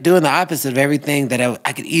just kept doing the opposite of everything that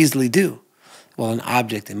I could easily do. Well, an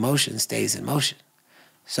object in motion stays in motion.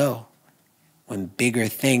 So when bigger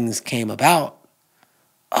things came about,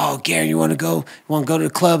 oh, Garrain, you want to go to the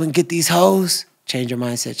club and get these hoes? Change your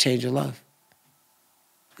mindset, change your love.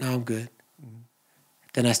 No, I'm good.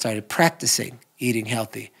 Then I started practicing eating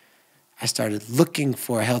healthy. I started looking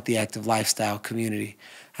for a healthy, active lifestyle community.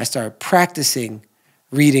 I started practicing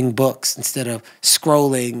reading books instead of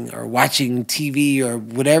scrolling or watching TV or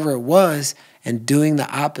whatever it was, and doing the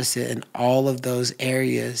opposite in all of those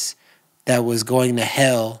areas that was going to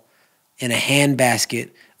hell in a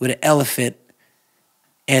handbasket with an elephant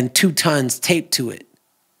and 2 tons taped to it.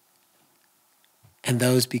 And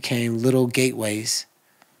those became little gateways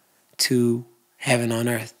to heaven on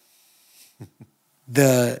earth.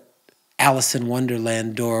 The Alice in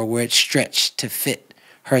Wonderland door where it stretched to fit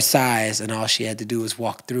her size, and all she had to do was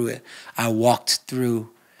walk through it. I walked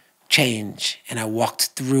through change, and I walked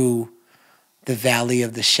through the valley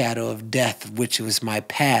of the shadow of death, which was my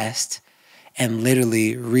past, and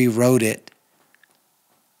literally rewrote it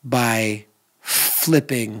by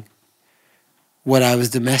flipping what I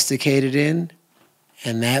was domesticated in,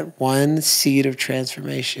 and that one seed of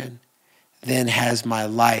transformation then has my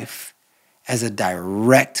life as a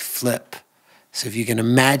direct flip. So if you can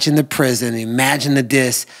imagine the prison, imagine the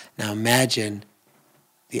dis, now imagine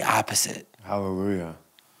the opposite. Hallelujah.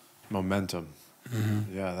 Momentum.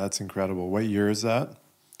 Mm-hmm. Yeah, that's incredible. What year is that?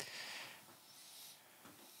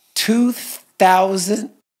 2000.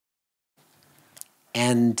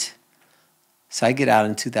 And so I get out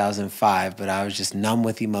in 2005, but I was just numb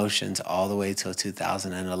with emotions all the way till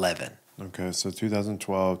 2011. Okay, so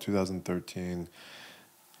 2012, 2013,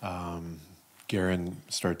 Garrain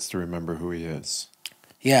starts to remember who he is.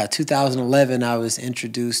 Yeah, 2011, I was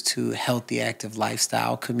introduced to healthy, active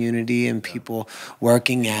lifestyle community and people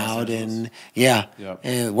working out and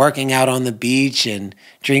and working out on the beach and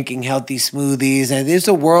drinking healthy smoothies. And there's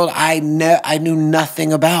a world I knew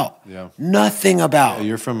nothing about. Yeah. Nothing about. Yeah,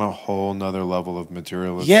 you're from a whole nother level of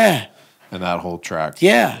materialism. Yeah. And that whole track.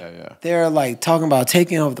 Yeah. They're like talking about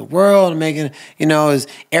taking over the world and making, as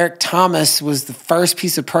Eric Thomas was the first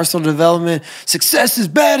piece of personal development, success as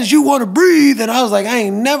bad as you want to breathe. And I was like,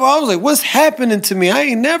 what's happening to me? I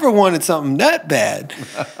ain't never wanted something that bad.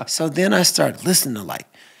 So then I started listening to like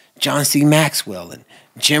John C. Maxwell and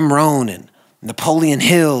Jim Rohn and Napoleon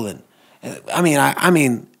Hill. And I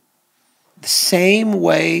mean, the same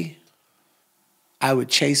way I would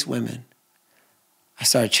chase women, I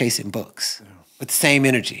started chasing books with the same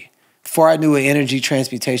energy. Before I knew what energy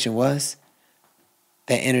transmutation was,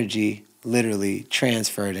 that energy literally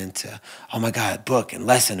transferred into, oh my God, book and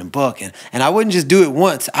lesson and book. And I wouldn't just do it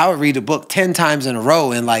once. I would read a book 10 times in a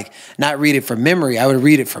row and like not read it for memory. I would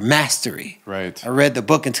read it for mastery. Right. I read the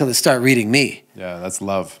book until it started reading me. Yeah, that's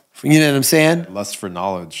love. You know what I'm saying? Lust for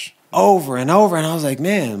knowledge. Over and over. And I was like,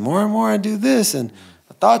 man, more and more I do this. And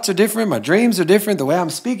my thoughts are different. My dreams are different. The way I'm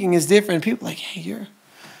speaking is different. People are like, hey, you're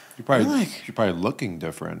probably looking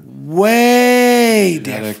different. Way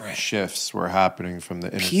Genetic different. Shifts were happening from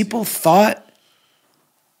the inner People seed.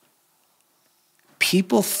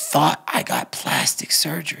 thought I got plastic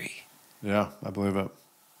surgery. Yeah, I believe it.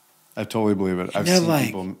 I totally believe it. I've seen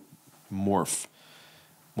people morph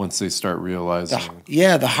once they start realizing.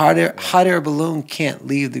 The hot air balloon can't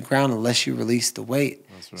leave the ground unless you release the weight.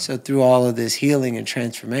 That's right. So through all of this healing and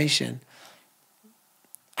transformation,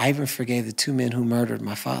 I even forgave the 2 men who murdered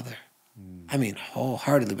my father. I mean,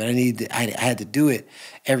 wholeheartedly, but I had to do it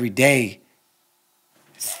every day,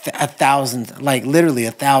 1,000, like literally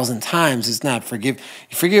 1,000 times. It's not forgive.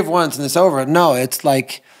 You forgive once and it's over. No, it's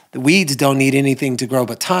like the weeds don't need anything to grow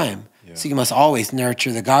but time. Yeah. So you must always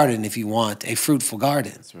nurture the garden if you want a fruitful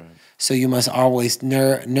garden. That's right. So you must always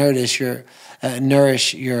nourish your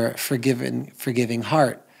forgiving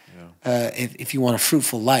heart if you want a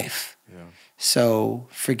fruitful life. So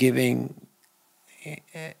forgiving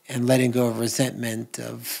and letting go of resentment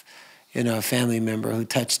of, a family member who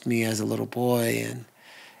touched me as a little boy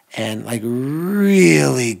and like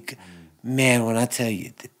really, man, when I tell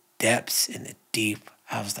you the depths and the deep,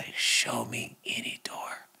 I was like, show me any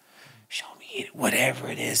door. Show me whatever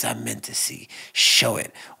it is I'm meant to see. Show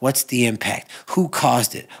it. What's the impact? Who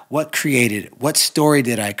caused it? What created it? What story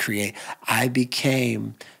did I create? I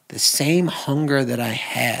became the same hunger that I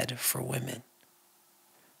had for women.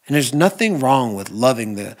 And there's nothing wrong with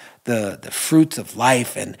loving the fruits of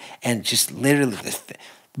life and just literally,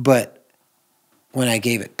 but when I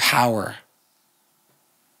gave it power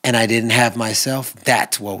and I didn't have myself,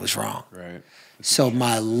 that's what was wrong. Right. So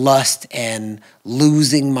my lust and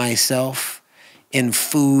losing myself in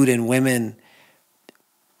food and women,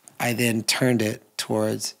 I then turned it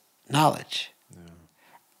towards knowledge. Yeah.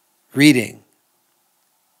 Reading.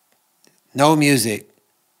 No music,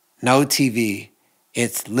 no TV.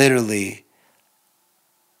 It's literally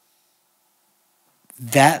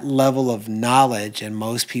that level of knowledge, and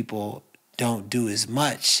most people don't do as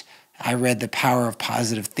much. I read The Power of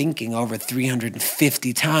Positive Thinking over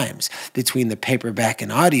 350 times between the paperback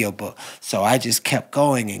and audiobook. So I just kept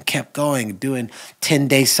going, doing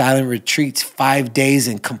 10-day silent retreats, 5 days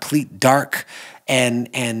in complete dark, and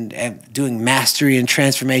doing mastery and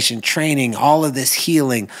transformation training, all of this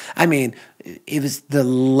healing. I mean, it was the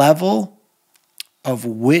level of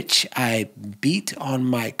which I beat on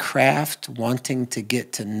my craft, wanting to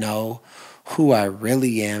get to know who I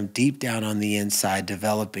really am deep down on the inside,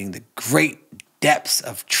 developing the great depths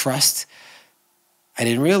of trust. I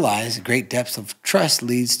didn't realize great depths of trust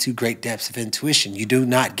leads to great depths of intuition. You do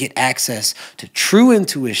not get access to true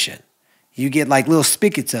intuition. You get like little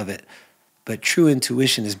spigots of it, but true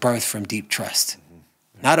intuition is birthed from deep trust,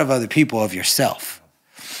 not of other people, of yourself.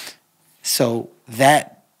 So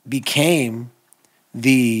that became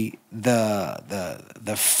the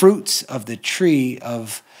fruits of the tree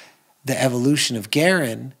of the evolution of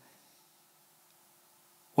Garrain,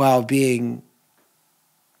 while being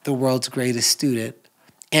the world's greatest student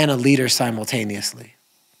and a leader simultaneously.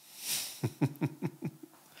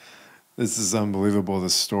 This is unbelievable, the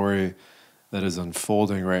story that is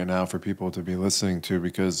unfolding right now for people to be listening to,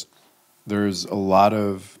 because there's a lot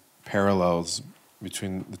of parallels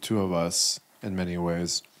between the two of us in many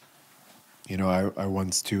ways. You know, I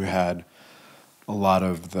once too had a lot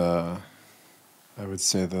of I would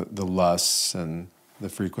say the lusts and the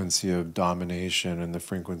frequency of domination and the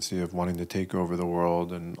frequency of wanting to take over the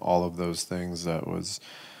world and all of those things that was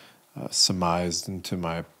surmised into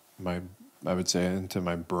my I would say into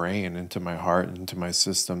my brain, into my heart, into my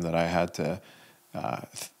system, that I had to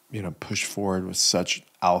push forward with such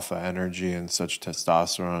alpha energy and such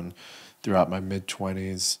testosterone throughout my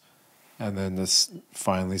mid-20s, and then this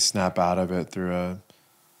finally snap out of it through a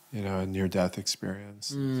near-death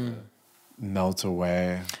experience. Melt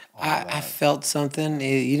away. I felt something.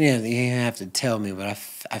 You didn't have to tell me, but I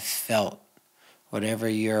felt whatever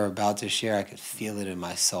you're about to share. I could feel it in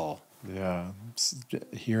my soul. Yeah,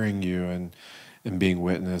 hearing you and being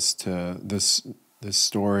witness to this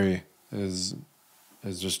story is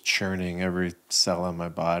just churning every cell in my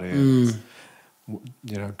body. It's,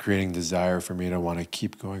 creating desire for me to want to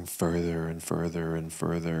keep going further and further and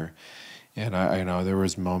further. And I know there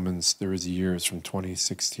was years from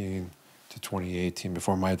 2016 to 2018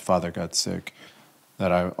 before my father got sick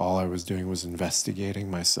that all I was doing was investigating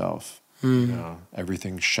myself.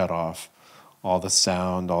 Everything shut off. All the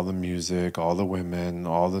sound, all the music, all the women,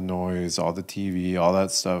 all the noise, all the TV, all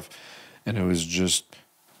that stuff. And it was just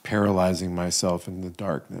paralyzing myself in the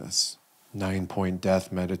darkness. 9-point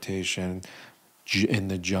death meditation, in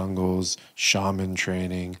the jungles, shaman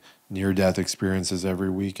training, near-death experiences every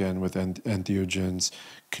weekend with entheogens,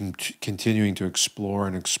 continuing to explore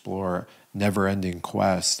and explore, never-ending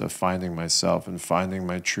quest of finding myself and finding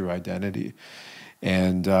my true identity.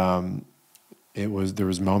 And there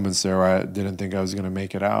was moments there where I didn't think I was going to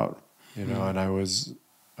make it out, and I was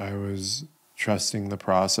trusting the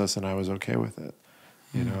process, and I was okay with it.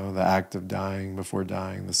 The act of dying before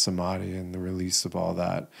dying, the samadhi and the release of all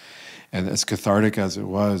that. And as cathartic as it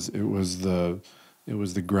was the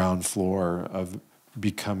ground floor of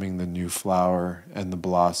becoming the new flower and the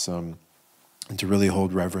blossom, and to really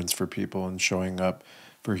hold reverence for people and showing up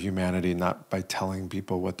for humanity, not by telling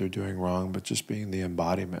people what they're doing wrong, but just being the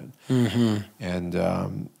embodiment.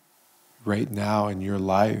 And right now in your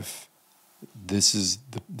life, this is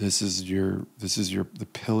the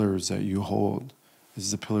pillars that you hold. This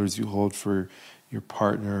is the pillars you hold for your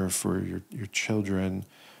partner, for your children,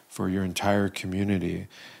 for your entire community.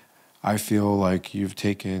 I feel like you've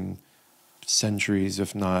taken centuries,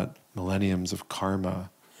 if not millenniums, of karma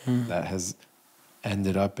that has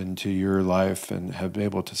ended up into your life, and have been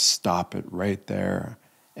able to stop it right there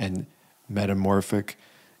and metamorphic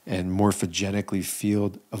and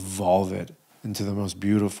morphogenically evolve it into the most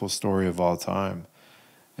beautiful story of all time.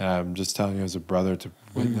 And I'm just telling you as a brother to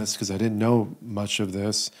witness, because I didn't know much of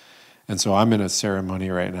this. And so I'm in a ceremony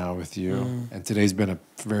right now with you. And today's been a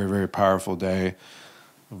very, very powerful day.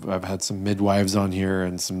 I've had some midwives on here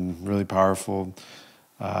and some really powerful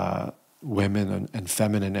women and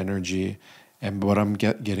feminine energy. And what I'm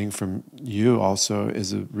getting from you also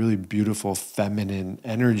is a really beautiful feminine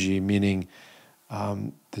energy, meaning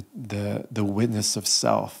the witness of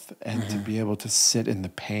self, and to be able to sit in the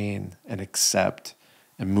pain and accept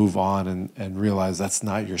and move on and realize that's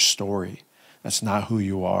not your story. That's not who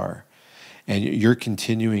you are. And you're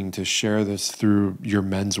continuing to share this through your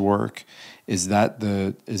men's work. Is that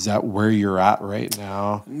where you're at right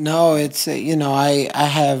now? No, it's, I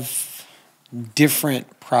have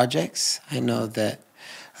different projects. I know that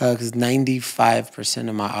because 95%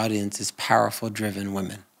 of my audience is powerful, driven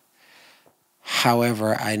women.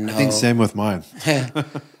 However, I think same with mine.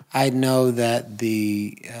 I know that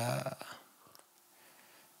the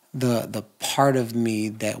part of me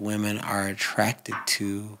that women are attracted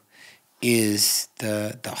to is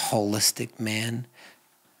the holistic man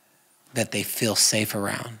that they feel safe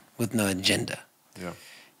around with no agenda. Yeah.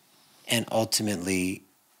 And ultimately,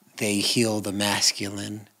 they heal the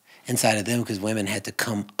masculine inside of them because women had to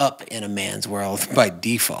come up in a man's world by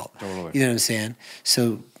default. Totally. You know what I'm saying?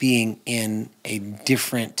 So being in a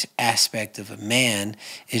different aspect of a man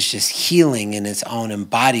is just healing in its own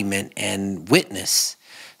embodiment and witness.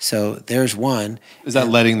 So there's one. Is that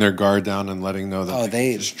letting their guard down and letting know that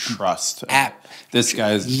they just trust? This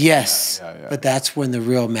guy's... Yes, yeah. But that's when the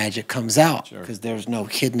real magic comes out, because there's no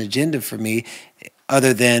hidden agenda for me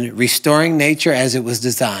other than restoring nature as it was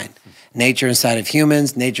designed. Nature inside of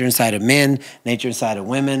humans, nature inside of men, nature inside of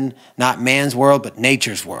women, not man's world, but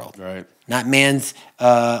nature's world. Right. Not man's,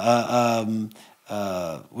 what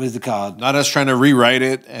is it called? Not us trying to rewrite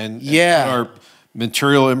it and put our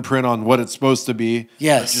material imprint on what it's supposed to be.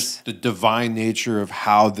 Yes. But just the divine nature of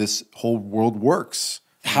how this whole world works.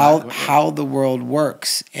 How the world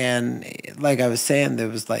works. And like I was saying,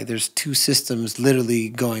 there's two systems literally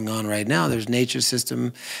going on right now. There's nature's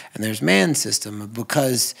system and there's man's system,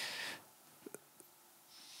 because,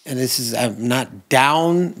 and this is, I'm not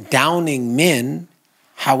downing men.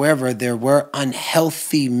 However, there were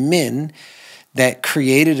unhealthy men that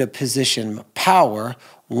created a position of power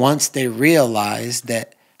once they realized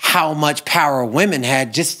that how much power women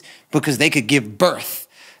had just because they could give birth.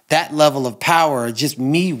 That level of power, just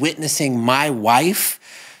me witnessing my wife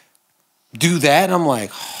do that, I'm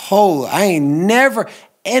like, oh, I ain't never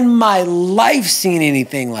in my life seen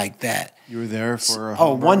anything like that. You were there for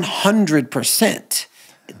 100%.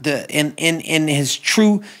 In his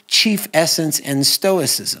true chief essence and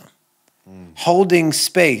stoicism, holding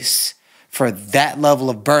space for that level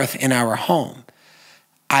of birth in our home.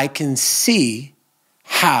 I can see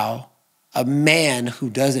how a man who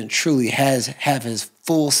doesn't truly have his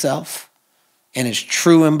full self and his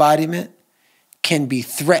true embodiment can be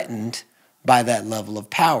threatened by that level of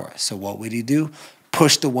power. So what would he do?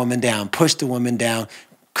 Push the woman down,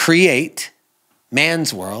 create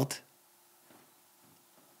man's world,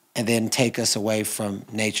 and then take us away from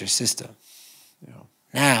nature's system. Yeah.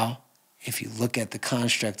 Now, if you look at the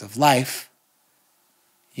construct of life,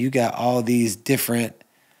 you got all these different,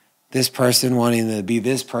 this person wanting to be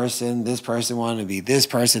this person wanting to be this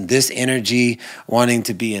person, this energy wanting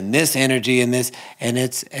to be in this energy and this, and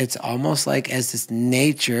it's almost like as this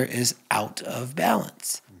nature is out of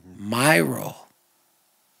balance. My role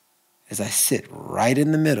is I sit right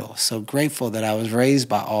in the middle. So grateful that I was raised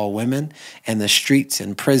by all women, and the streets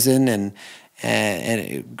and prison and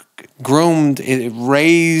it groomed, it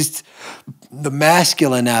raised the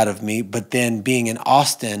masculine out of me, but then being in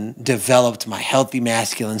Austin developed my healthy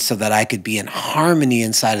masculine so that I could be in harmony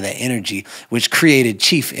inside of that energy, which created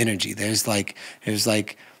chief energy. There's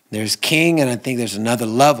king, and I think there's another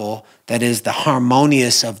level that is the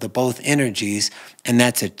harmonious of the both energies, and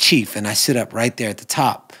that's a chief, and I sit up right there at the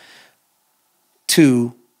top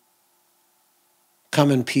to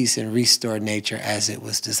come in peace and restore nature as it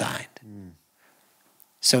was designed.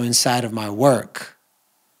 So inside of my work,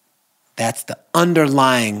 that's the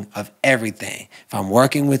underlying of everything. If I'm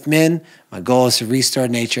working with men, my goal is to restore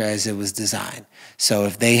nature as it was designed. So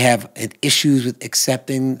if they have issues with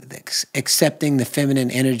accepting the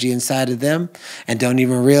feminine energy inside of them and don't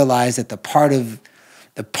even realize that the part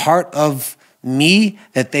of me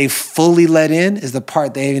that they fully let in is the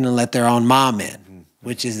part they even let their own mom in,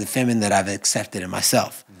 which is the feminine that I've accepted in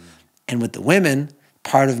myself. And with the women,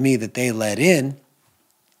 part of me that they let in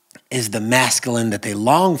is the masculine that they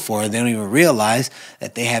long for. They don't even realize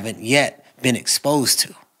that they haven't yet been exposed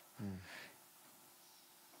to.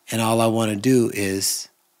 And all I want to do is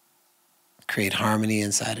create harmony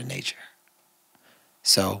inside of nature.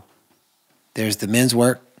 So there's the men's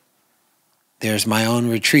work. There's my own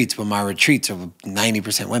retreats, but my retreats are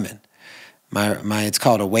 90% women. It's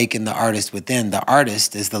called Awaken the Artist Within. The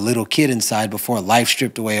artist is the little kid inside before life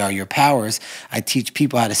stripped away all your powers. I teach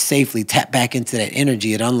people how to safely tap back into that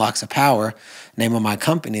energy. It unlocks a power. Name of my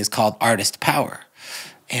company is called Artist Power.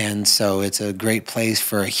 And so it's a great place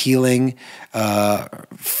for healing,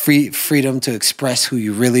 freedom to express who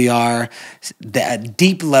you really are, that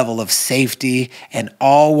deep level of safety, and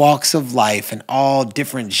all walks of life and all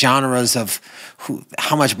different genres of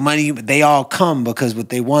how much money they all come, because what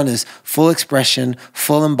they want is full expression,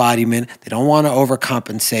 full embodiment. They don't want to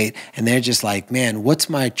overcompensate. And they're just like, man, what's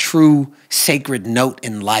my true sacred note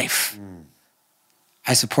in life?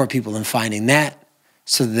 I support people in finding that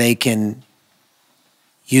so they can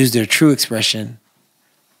use their true expression,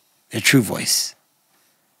 their true voice.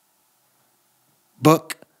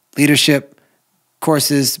 Book, leadership,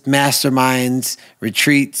 courses, masterminds,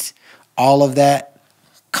 retreats, all of that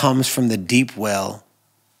comes from the deep well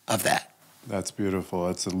of that. That's beautiful.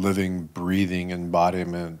 It's a living, breathing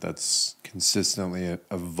embodiment that's consistently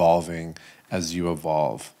evolving as you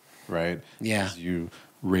evolve, right? Yeah. As you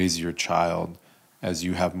raise your child, as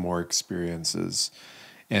you have more experiences.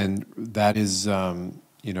 And that is...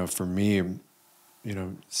 for me,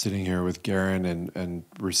 sitting here with Garrain and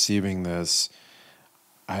receiving this,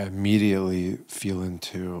 I immediately feel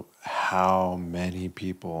into how many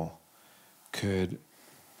people could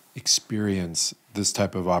experience this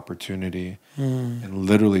type of opportunity and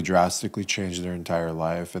literally drastically change their entire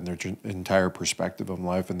life and their entire perspective of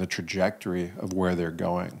life and the trajectory of where they're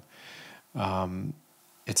going.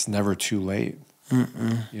 It's never too late.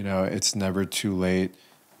 It's never too late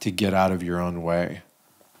to get out of your own way.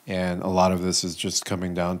 And a lot of this is just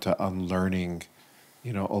coming down to unlearning, a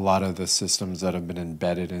lot of the systems that have been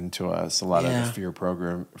embedded into us, a lot of the fear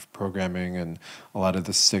programming and a lot of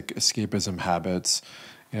the sick escapism habits.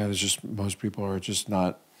 There's just, most people are just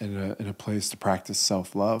not in a place to practice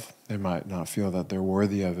self-love. They might not feel that they're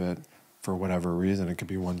worthy of it for whatever reason. It could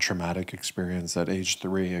be one traumatic experience at age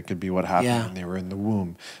 3. It could be what happened when they were in the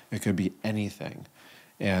womb. It could be anything.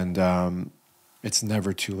 And it's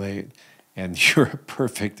never too late. And you're a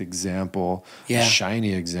perfect example, a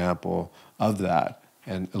shiny example of that,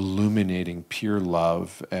 and illuminating pure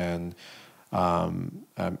love. And I'm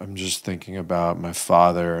just thinking about my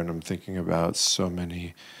father, and I'm thinking about so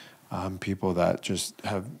many people that just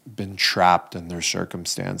have been trapped in their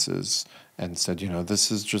circumstances and said,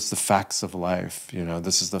 this is just the facts of life.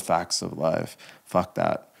 This is the facts of life. Fuck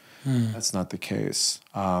that. That's not the case,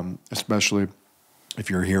 especially if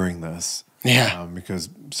you're hearing this. Because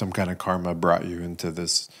some kind of karma brought you into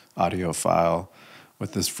this audio file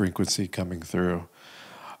with this frequency coming through.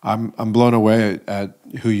 I'm blown away at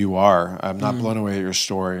who you are. I'm not blown away at your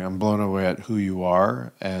story. I'm blown away at who you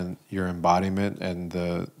are and your embodiment and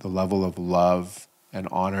the level of love and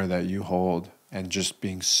honor that you hold, and just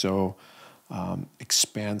being so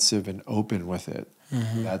expansive and open with it.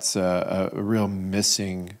 That's a real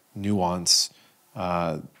missing nuance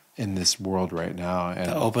in this world right now.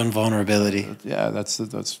 And the open vulnerability.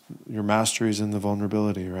 That's your mastery's in the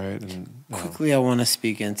vulnerability, right? And quickly, I want to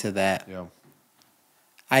speak into that.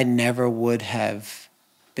 I never would have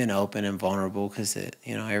been open and vulnerable because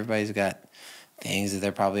everybody's got things that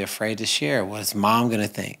they're probably afraid to share. What's mom gonna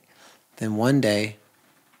think? Then one day,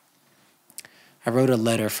 I wrote a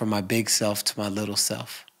letter from my big self to my little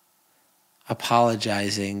self,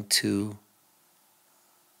 apologizing to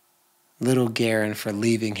little Garrain for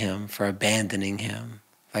leaving him, for abandoning him.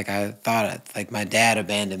 Like I thought, like my dad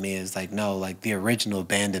abandoned me. It's like, no, like the original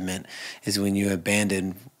abandonment is when you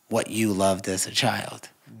abandon what you loved as a child.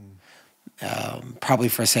 Probably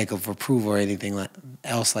for sake of approval or anything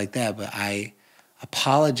else like that. But I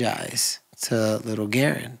apologize to little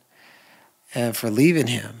Garrain for leaving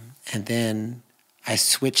him. And then I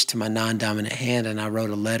switched to my non-dominant hand and I wrote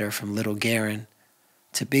a letter from little Garrain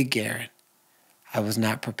to big Garrain. I was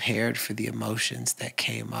not prepared for the emotions that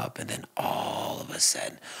came up. And then all of a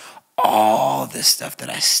sudden, all this stuff that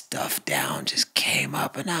I stuffed down just came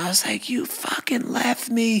up. And I was like, you fucking left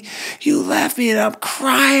me. You left me. And I'm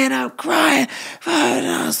crying. And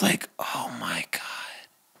I was like, oh my God.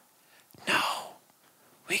 No.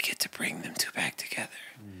 We get to bring them two back together.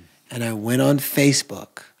 And I went on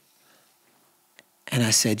Facebook. And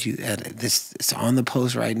I said, this it's on the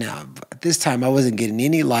post right now. At this time, I wasn't getting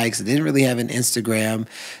any likes. I didn't really have an Instagram.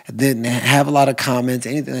 I didn't have a lot of comments,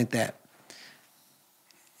 anything like that.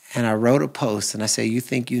 And I wrote a post, and I say, you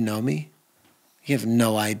think you know me? You have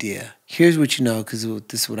no idea. Here's what you know, because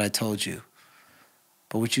this is what I told you.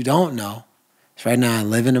 But what you don't know is right now I'm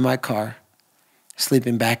living in my car,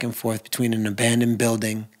 sleeping back and forth between an abandoned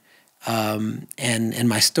building, and in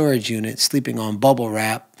my storage unit, sleeping on bubble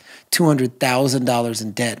wrap, $200,000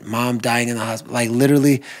 in debt, mom dying in the hospital. Like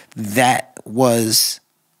literally, that was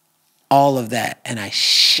all of that. And I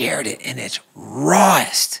shared it in its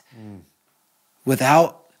rawest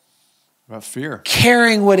without fear,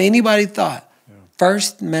 caring what anybody thought. Yeah.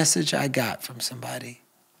 First message I got from somebody: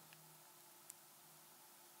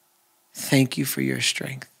 thank you for your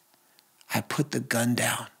strength. I put the gun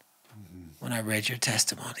down when I read your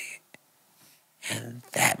testimony. And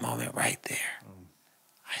that moment right there,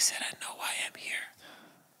 I said, I know why I'm here.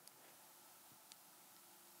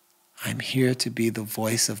 I'm here to be the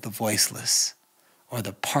voice of the voiceless, or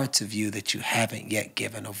the parts of you that you haven't yet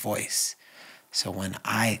given a voice. So when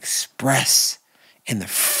I express in the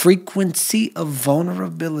frequency of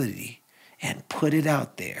vulnerability and put it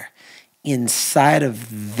out there, inside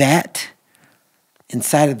of that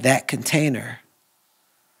container,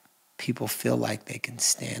 people feel like they can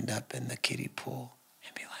stand up in the kiddie pool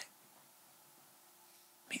and be like,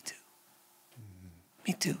 me too.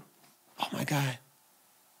 Me too. Oh my God.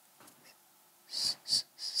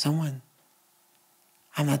 Someone.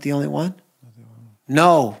 I'm not the only one?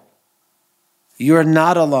 No. You're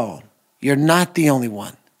not alone. You're not the only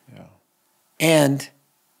one. Yeah. And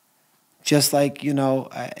just like,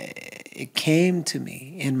 it came to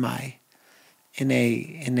me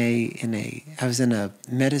I was in a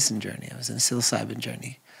medicine journey. I was in a psilocybin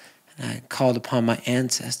journey. And I called upon my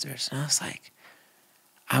ancestors. And I was like,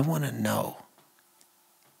 I want to know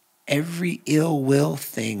every ill will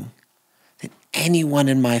thing that anyone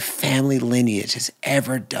in my family lineage has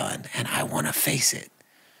ever done. And I want to face it.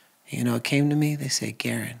 It came to me. They said,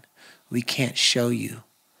 Garrain, we can't show you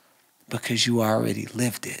because you already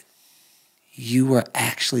lived it. You were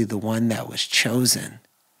actually the one that was chosen.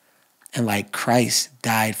 And like Christ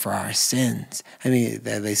died for our sins. I mean,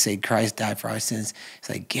 they say Christ died for our sins. It's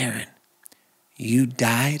like, Garrain, you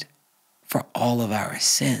died for all of our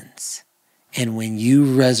sins. And when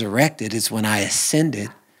you resurrected is when I ascended.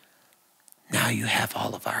 Now you have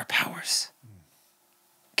all of our powers.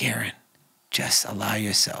 Garrain, just allow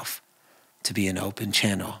yourself to be an open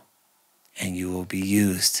channel and you will be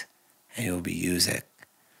used, and you will be used at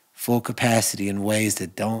full capacity in ways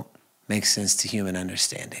that don't make sense to human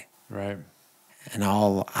understanding. Right. And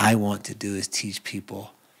all I want to do is teach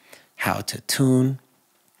people how to tone,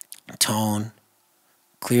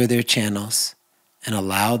 clear their channels, and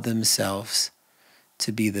allow themselves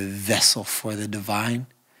to be the vessel for the divine,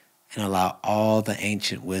 and allow all the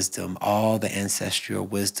ancient wisdom, all the ancestral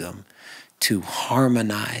wisdom to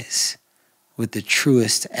harmonize with the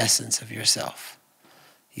truest essence of yourself.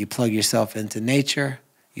 You plug yourself into nature,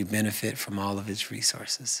 you benefit from all of its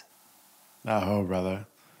resources. Oh, brother.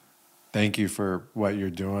 Thank you for what you're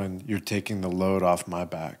doing. You're taking the load off my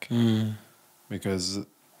back. Because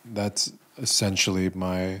that's essentially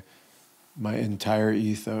my entire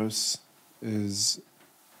ethos is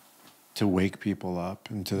to wake people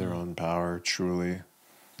up into their own power, truly,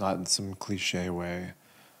 not in some cliche way,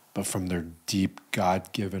 but from their deep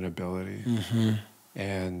God-given ability.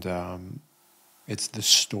 And it's the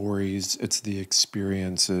stories, it's the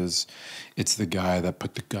experiences, it's the guy that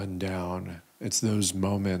put the gun down. It's those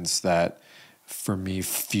moments that, for me,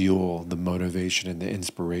 fuel the motivation and the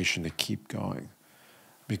inspiration to keep going.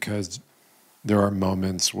 Because there are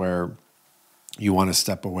moments where you want to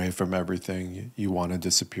step away from everything. You want to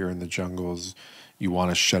disappear in the jungles. You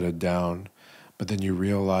want to shut it down. But then you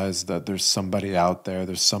realize that there's somebody out there.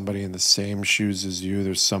 There's somebody in the same shoes as you.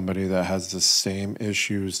 There's somebody that has the same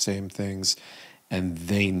issues, same things. And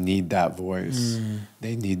they need that voice.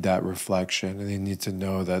 They need that reflection. And they need to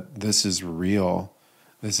know that this is real.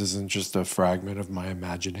 This isn't just a fragment of my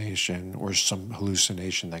imagination or some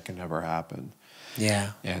hallucination that can never happen.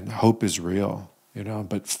 Yeah. And hope is real,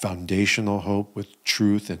 but foundational hope with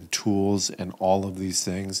truth and tools and all of these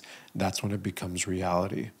things, that's when it becomes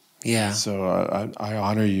reality. Yeah. So I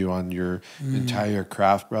honor you on your entire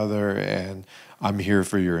craft, brother, and I'm here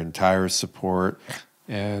for your entire support.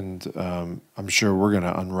 And I'm sure we're going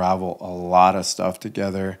to unravel a lot of stuff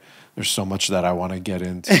together. There's so much that I want to get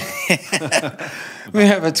into. We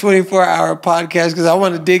have a 24-hour podcast because I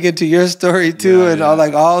want to dig into your story too, and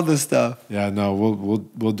all the stuff. Yeah, no,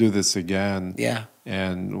 we'll do this again. Yeah,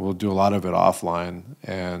 and we'll do a lot of it offline,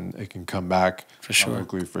 and it can come back for sure.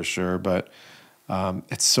 Publicly for sure. But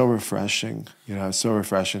it's so refreshing, it's so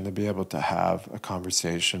refreshing to be able to have a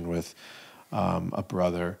conversation with a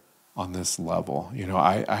brother on this level.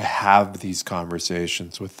 I have these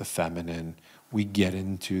conversations with the feminine. We get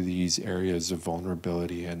into these areas of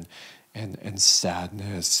vulnerability and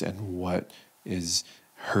sadness and what is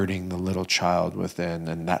hurting the little child within.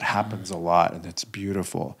 And that happens a lot, and it's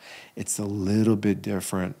beautiful. It's a little bit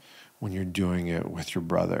different when you're doing it with your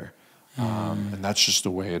brother. And that's just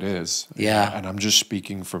the way it is. Yeah. And I'm just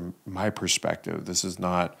speaking from my perspective. This is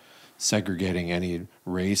not segregating any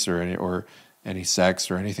race or any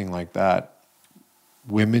sex or anything like that.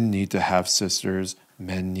 Women need to have sisters.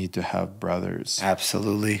 Men need to have brothers.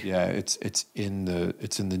 Absolutely. Yeah, it's in the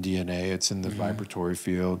DNA. It's in the vibratory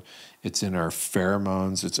field. It's in our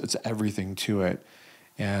pheromones. It's everything to it.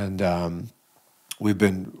 And we've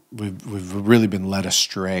really been led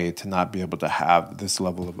astray to not be able to have this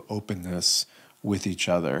level of openness with each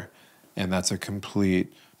other, and that's a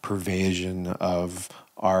complete pervasion of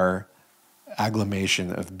our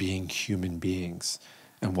agglomeration of being human beings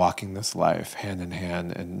and walking this life hand in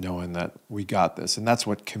hand and knowing that we got this. And that's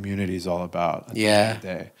what community is all about at the end of the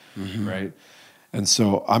day, right? And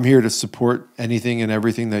so I'm here to support anything and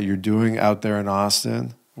everything that you're doing out there in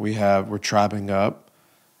Austin. We're trabbing up,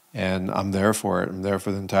 and I'm there for it. I'm there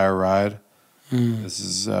for the entire ride. This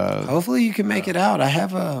is hopefully you can make it out. I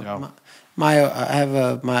have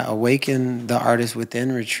my Awaken the Artist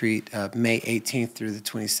Within retreat, May 18th through the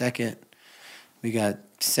 22nd. We got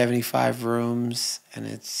 75 rooms, and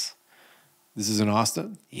this is in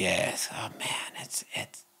Austin? Yes. Oh man, it's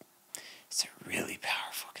a really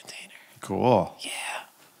powerful container. Cool. Yeah.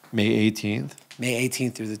 May 18th? May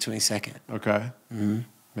 18th through the 22nd. Okay.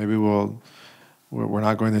 Maybe we're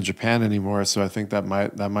not going to Japan anymore, so I think that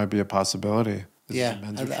might be a possibility. This is a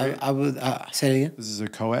men's retreat? I would say it again. This is a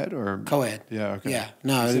co-ed or co-ed? Yeah. Okay. Yeah.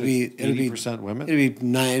 No, it'll be 80% women. It'll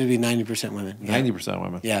be 90% women. 90%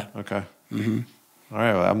 women. Yeah. Okay. All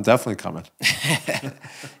right. Well, I'm definitely coming.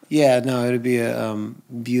 Yeah. No, it'll be a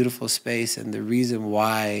beautiful space, and the reason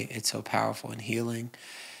why it's so powerful and healing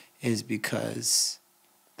is because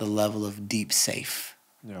the level of deep safe.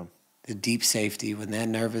 Yeah. The deep safety, when that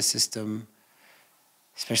nervous system,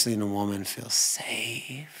 especially in a woman, feels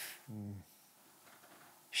safe,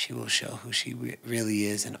 she will show who she really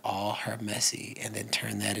is in all her messy, and then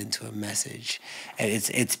turn that into a message. And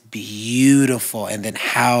it's beautiful. And then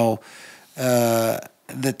how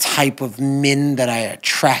the type of men that I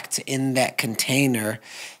attract in that container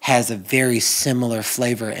has a very similar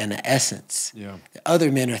flavor and essence. Yeah. The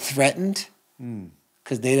other men are threatened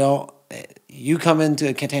because they don't. You come into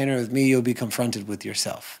a container with me, you'll be confronted with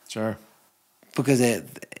yourself. Sure. Because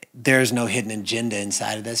there's no hidden agenda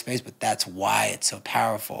inside of that space, but that's why it's so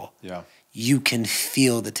powerful. Yeah. You can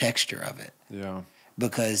feel the texture of it. Yeah.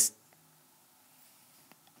 Because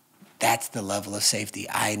that's the level of safety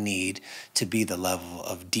I need to be the level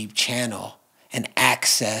of deep channel and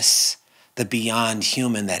access the beyond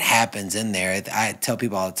human that happens in there. I tell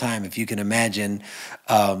people all the time, if you can imagine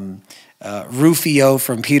Rufio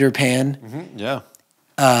from Peter Pan,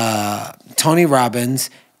 Tony Robbins,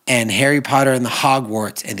 and Harry Potter and the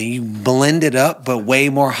Hogwarts, and then you blend it up, but way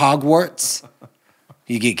more Hogwarts,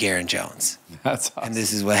 you get Garrain Jones. That's awesome. And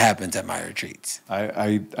this is what happens at my retreats.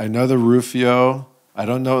 I know the Rufio. I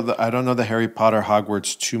don't know the Harry Potter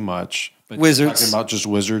Hogwarts too much. But Wizards. Talking about just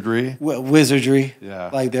wizardry. Wizardry. Yeah.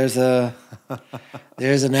 Like there's an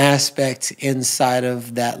aspect inside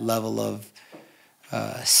of that level of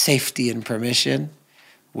safety and permission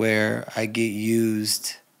where I get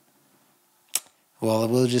used. Well,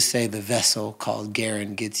 we'll just say the vessel called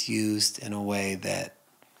Garrain gets used in a way that.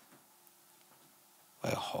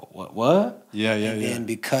 Wait, what? Yeah. And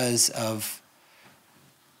because of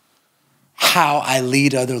how I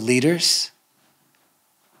lead other leaders,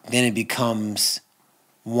 then it becomes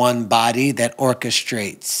one body that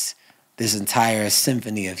orchestrates this entire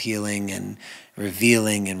symphony of healing and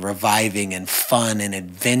revealing and reviving and fun and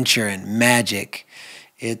adventure and magic.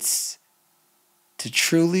 It's to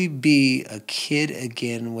truly be a kid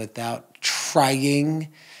again without trying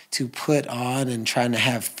to put on and trying to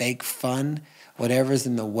have fake fun. Whatever's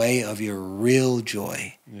in the way of your real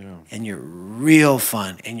joy and your real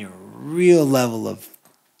fun and your real level of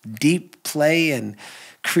deep play and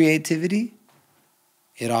creativity,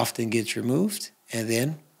 it often gets removed. And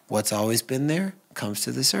then what's always been there comes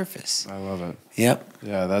to the surface. I love it. Yep.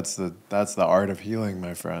 Yeah, that's the art of healing,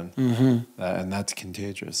 my friend. And that's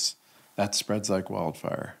contagious. That spreads like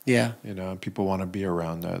wildfire. Yeah. You know, people want to be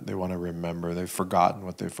around that. They want to remember. They've forgotten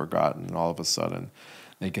what they've forgotten. And all of a sudden,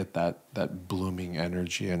 they get that blooming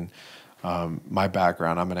energy. And my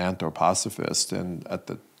background, I'm an anthroposophist. And at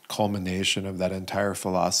the culmination of that entire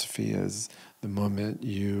philosophy is the moment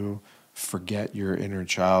you forget your inner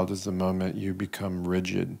child is the moment you become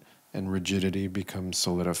rigid. And rigidity becomes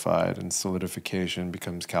solidified, and solidification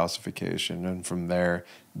becomes calcification. And from there,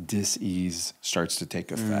 dis-ease starts to take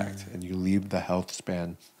effect. And you leave the health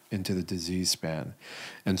span into the disease span.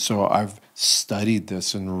 And so I've studied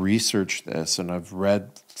this and researched this, and I've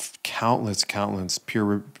read countless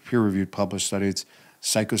peer-reviewed published studies,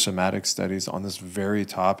 psychosomatic studies on this very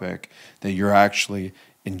topic, that you're actually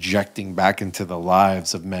injecting back into the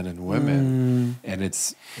lives of men and women. And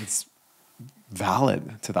it's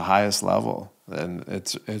valid to the highest level, and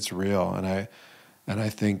it's real. And I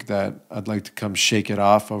think that I'd like to come shake it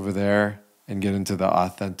off over there and get into the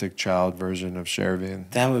authentic child version of Shervin.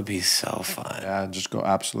 That would be so fun. Yeah, and just go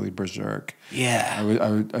absolutely berserk.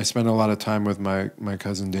 Yeah. I spend a lot of time with my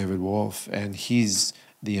cousin David Wolf, and he's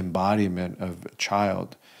the embodiment of a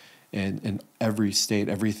child. And in every state,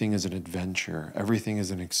 everything is an adventure. Everything is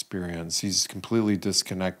an experience. He's completely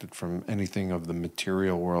disconnected from anything of the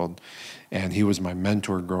material world. And he was my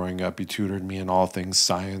mentor growing up. He tutored me in all things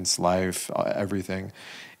science, life, everything.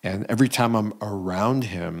 And every time I'm around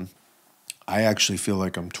him, I actually feel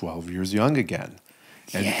like I'm 12 years young again.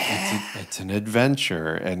 And it's an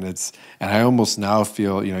adventure. And I almost now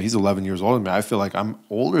feel, he's 11 years older than me. I feel like I'm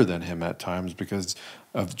older than him at times because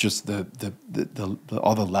of just the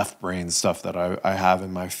all the left brain stuff that I have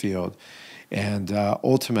in my field. And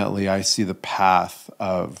ultimately, I see the path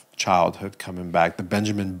of childhood coming back. The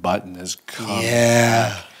Benjamin Button is coming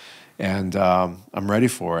back. And I'm ready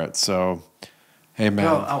for it. So, hey, man.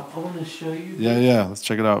 Bro, I want to show you this. Yeah, let's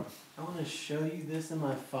check it out. I want to show you this in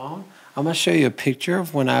my phone. I'm going to show you a picture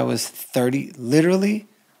of when I was 30, literally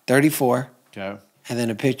 34. Okay. And then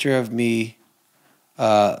a picture of me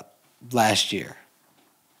last year.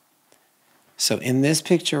 So in this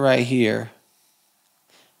picture right here,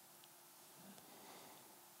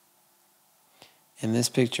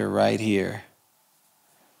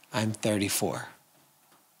 I'm 34.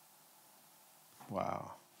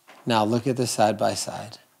 Wow. Now look at the side by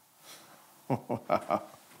side. Wow.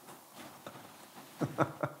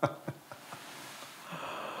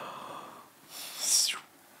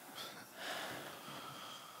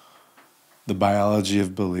 The biology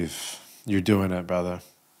of belief. You're doing it, brother.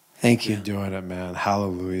 Thank you. You're doing it, man.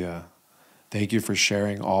 Hallelujah. Thank you for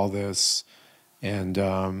sharing all this. And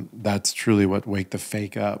that's truly what Wake the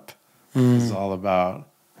Fake Up is all about.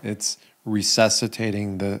 It's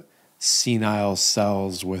resuscitating the senile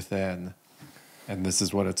cells within. And this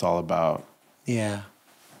is what it's all about. Yeah.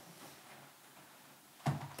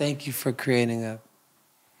 Thank you for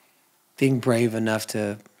being brave enough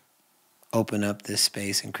to open up this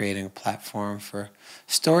space and creating a platform for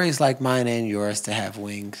stories like mine and yours to have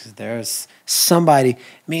wings. There's somebody, it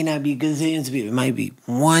may not be gazillions of people, it might be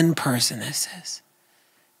one person that says,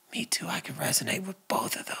 me too, I can resonate with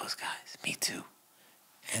both of those guys. Me too.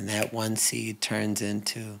 And that one seed turns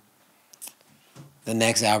into the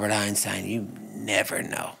next Albert Einstein. You never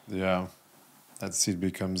know. Yeah. That seed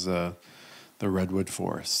becomes the redwood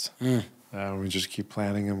forest. We just keep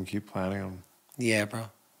planting them, Yeah, bro.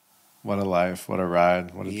 What a life, what a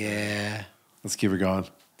ride, what a journey. Let's keep it going.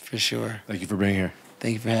 For sure. Thank you for being here.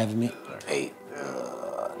 Thank you for having me. Hey,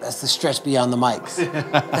 that's the stretch beyond the mics.